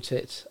 the blue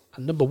tit.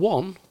 And number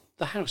 1,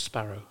 the house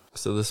sparrow.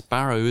 So the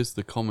sparrow is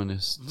the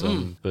commonest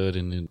bird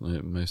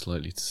most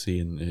likely to see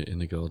in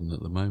the garden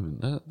at the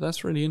moment.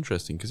 That's really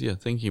interesting because,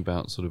 thinking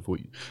about sort of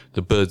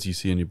the birds you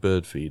see in your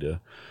bird feeder,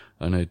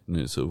 I know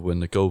sort of when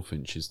the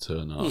goldfinches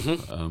turn up,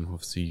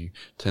 obviously you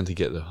tend to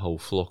get the whole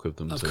flock of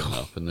them turn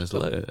up, and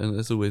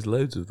there's always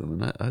loads of them,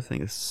 and I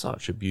think it's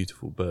such a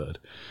beautiful bird,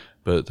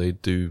 but they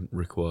do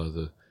require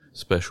the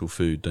special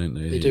food, don't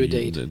they? They do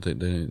indeed. They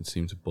don't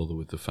seem to bother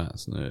with the fat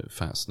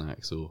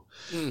snacks or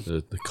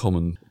the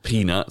common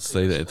peanuts.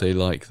 They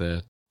like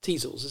their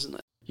teasels, isn't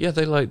it? Yeah,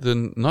 they like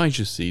the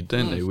Niger seed,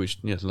 don't they? Which,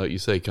 like you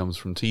say, comes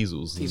from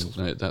teasels.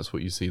 And that's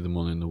what you see them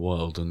on in the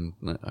wild. And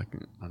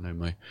I know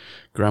my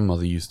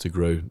grandmother used to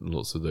grow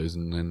lots of those,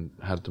 and then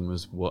had them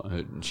as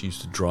she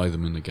used to dry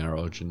them in the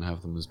garage and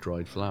have them as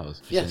dried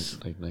flowers. Yes,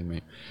 so they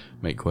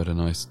make quite a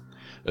nice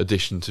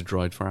addition to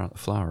dried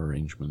flower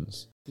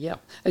arrangements. Yeah,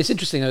 and it's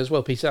interesting as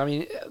well, Peter. I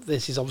mean,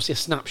 this is obviously a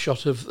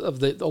snapshot of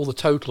all the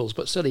totals,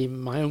 but certainly in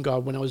my own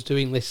garden, when I was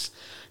doing this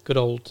good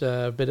old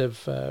bit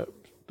of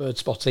bird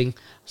spotting,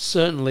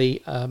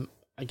 certainly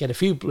I get a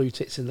few blue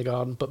tits in the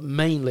garden, but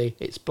mainly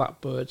it's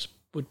blackbirds,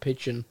 wood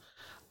pigeon,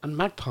 and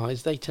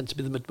magpies. They tend to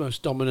be the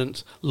most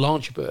dominant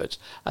larger birds,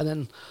 and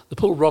then the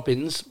poor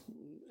robins,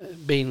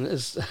 being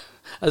as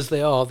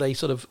they are, they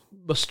sort of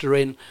muster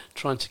in,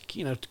 trying to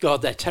to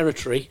guard their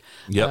territory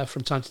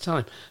from time to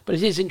time. But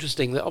it is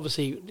interesting that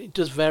obviously it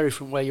does vary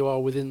from where you are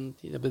within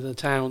the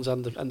towns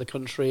and the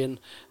country and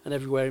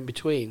everywhere in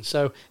between.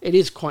 So it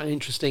is quite an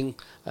interesting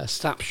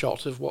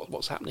snapshot of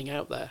what's happening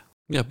out there.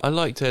 Yeah, I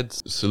liked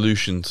Ed's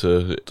solution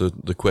to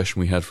the question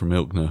we had from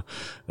Ilkner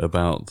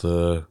about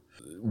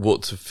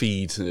what to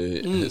feed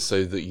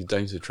so that you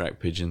don't attract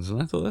pigeons,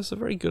 and I thought that's a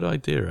very good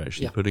idea,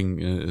 actually,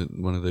 putting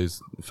one of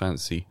those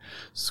fancy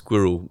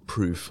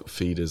squirrel-proof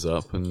feeders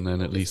up, and then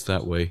at least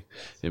that way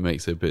it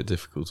makes it a bit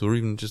difficult. Or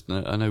even just,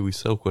 I know we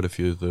sell quite a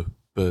few of the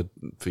bird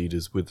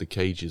feeders with the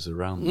cages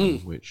around them,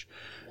 which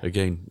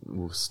again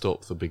will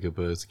stop the bigger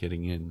birds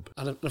getting in.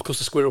 And of course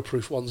the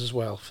squirrel-proof ones as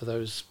well for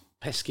those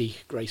pesky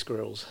grey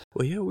squirrels.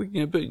 Well, yeah,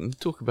 we but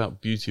talk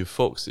about beauty of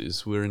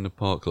foxes. We were in the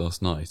park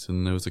last night,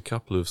 and there was a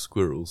couple of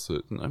squirrels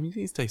that, I mean,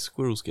 these days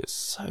squirrels get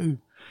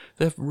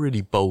they're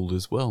really bold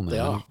as well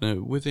now. They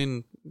are.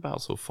 Within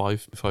about sort of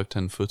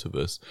 5-10 foot of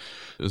us,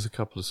 there was a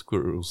couple of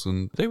squirrels,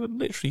 and they were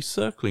literally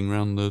circling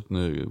around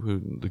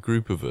the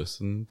group of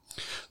us and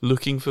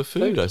looking for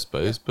food, I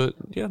suppose. Yeah.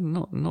 But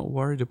not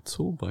worried at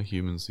all by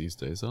humans these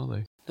days, are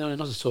they? No,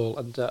 not at all.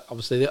 And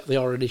obviously they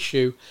are an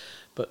issue,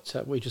 but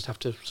we just have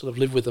to sort of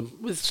live with them.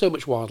 With so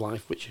much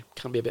wildlife, which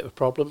can be a bit of a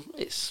problem,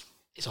 it's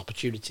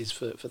opportunities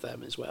for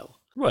them as well.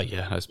 Well,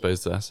 yeah, I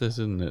suppose that's it,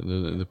 isn't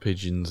it? The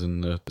pigeons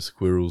and the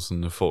squirrels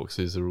and the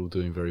foxes are all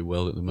doing very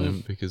well at the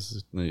moment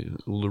because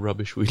all the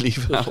rubbish we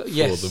leave out for them.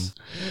 Yes.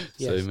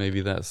 So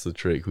maybe that's the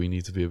trick. We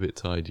need to be a bit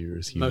tidier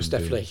as humans.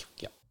 Most definitely,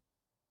 yeah.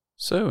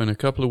 So in a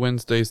couple of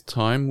Wednesdays'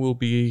 time, we'll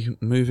be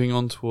moving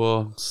on to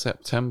our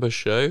September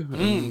show.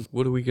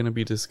 What are we going to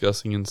be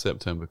discussing in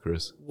September,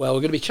 Chris? Well, we're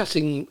going to be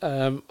chatting,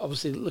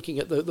 obviously looking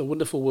at the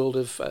wonderful world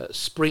of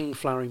spring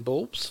flowering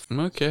bulbs.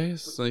 Okay,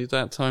 so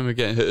that time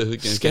again.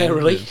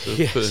 Scarily,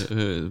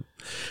 yes.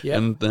 Yep.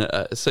 And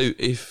so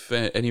if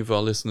any of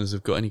our listeners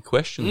have got any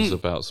questions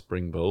about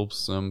spring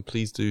bulbs,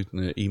 please do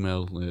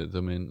email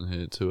them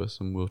in to us,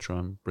 and we'll try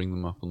and bring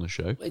them up on the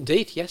show.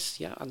 Indeed,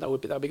 yes, yeah, and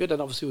that'd be good.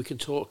 And obviously we can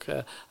talk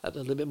at a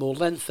little bit more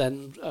length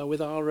then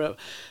with our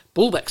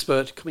bulb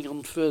expert coming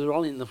on further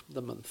on in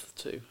the month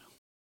too.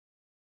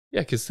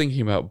 Yeah, because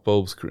thinking about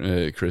bulbs,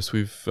 Chris,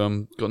 we've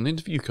got an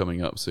interview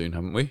coming up soon,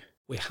 haven't we?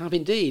 We have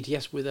indeed,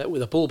 yes, with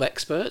a bulb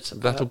expert.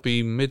 That'll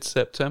be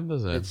mid-September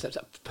then.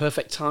 Mid-September.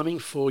 Perfect timing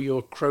for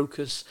your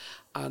crocus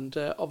and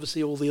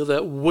obviously all the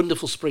other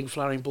wonderful spring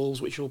flowering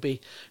bulbs which will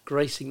be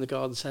gracing the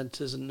garden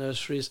centres and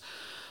nurseries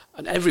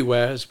and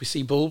everywhere as we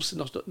see bulbs,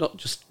 not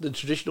just the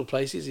traditional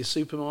places, your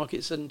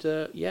supermarkets and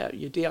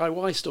your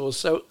DIY stores.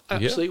 So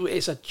absolutely,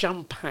 It's a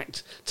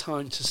jam-packed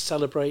time to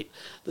celebrate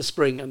the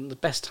spring, and the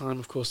best time,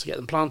 of course, to get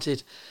them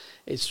planted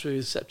is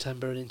through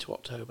September and into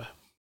October.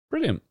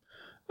 Brilliant.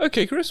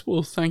 Okay, Chris,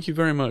 well, thank you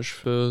very much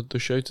for the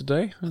show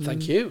today.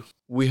 Thank you.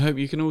 We hope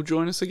you can all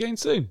join us again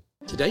soon.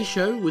 Today's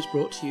show was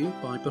brought to you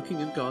by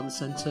Buckingham Garden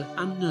Centre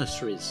and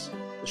Nurseries.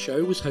 The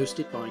show was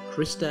hosted by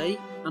Chris Day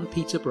and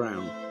Peter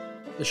Brown.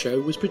 The show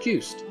was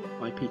produced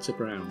by Peter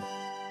Brown.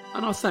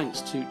 And our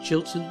thanks to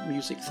Chiltern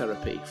Music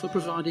Therapy for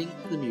providing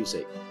the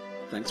music.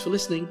 Thanks for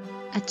listening.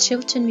 At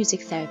Chiltern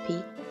Music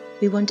Therapy,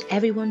 we want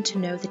everyone to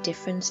know the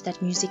difference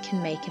that music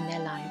can make in their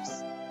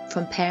lives.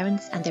 from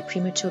parents and their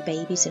premature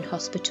babies in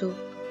hospital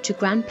to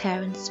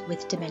grandparents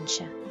with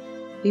dementia.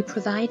 We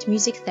provide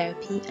music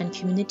therapy and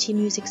community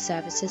music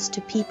services to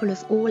people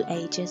of all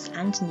ages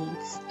and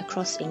needs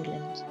across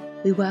England.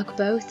 We work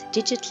both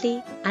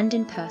digitally and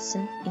in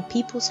person in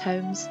people's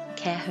homes,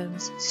 care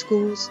homes,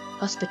 schools,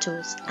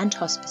 hospitals and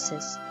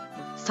hospices.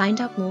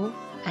 Find out more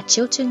at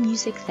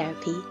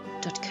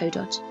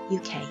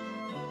chilternmusictherapy.co.uk.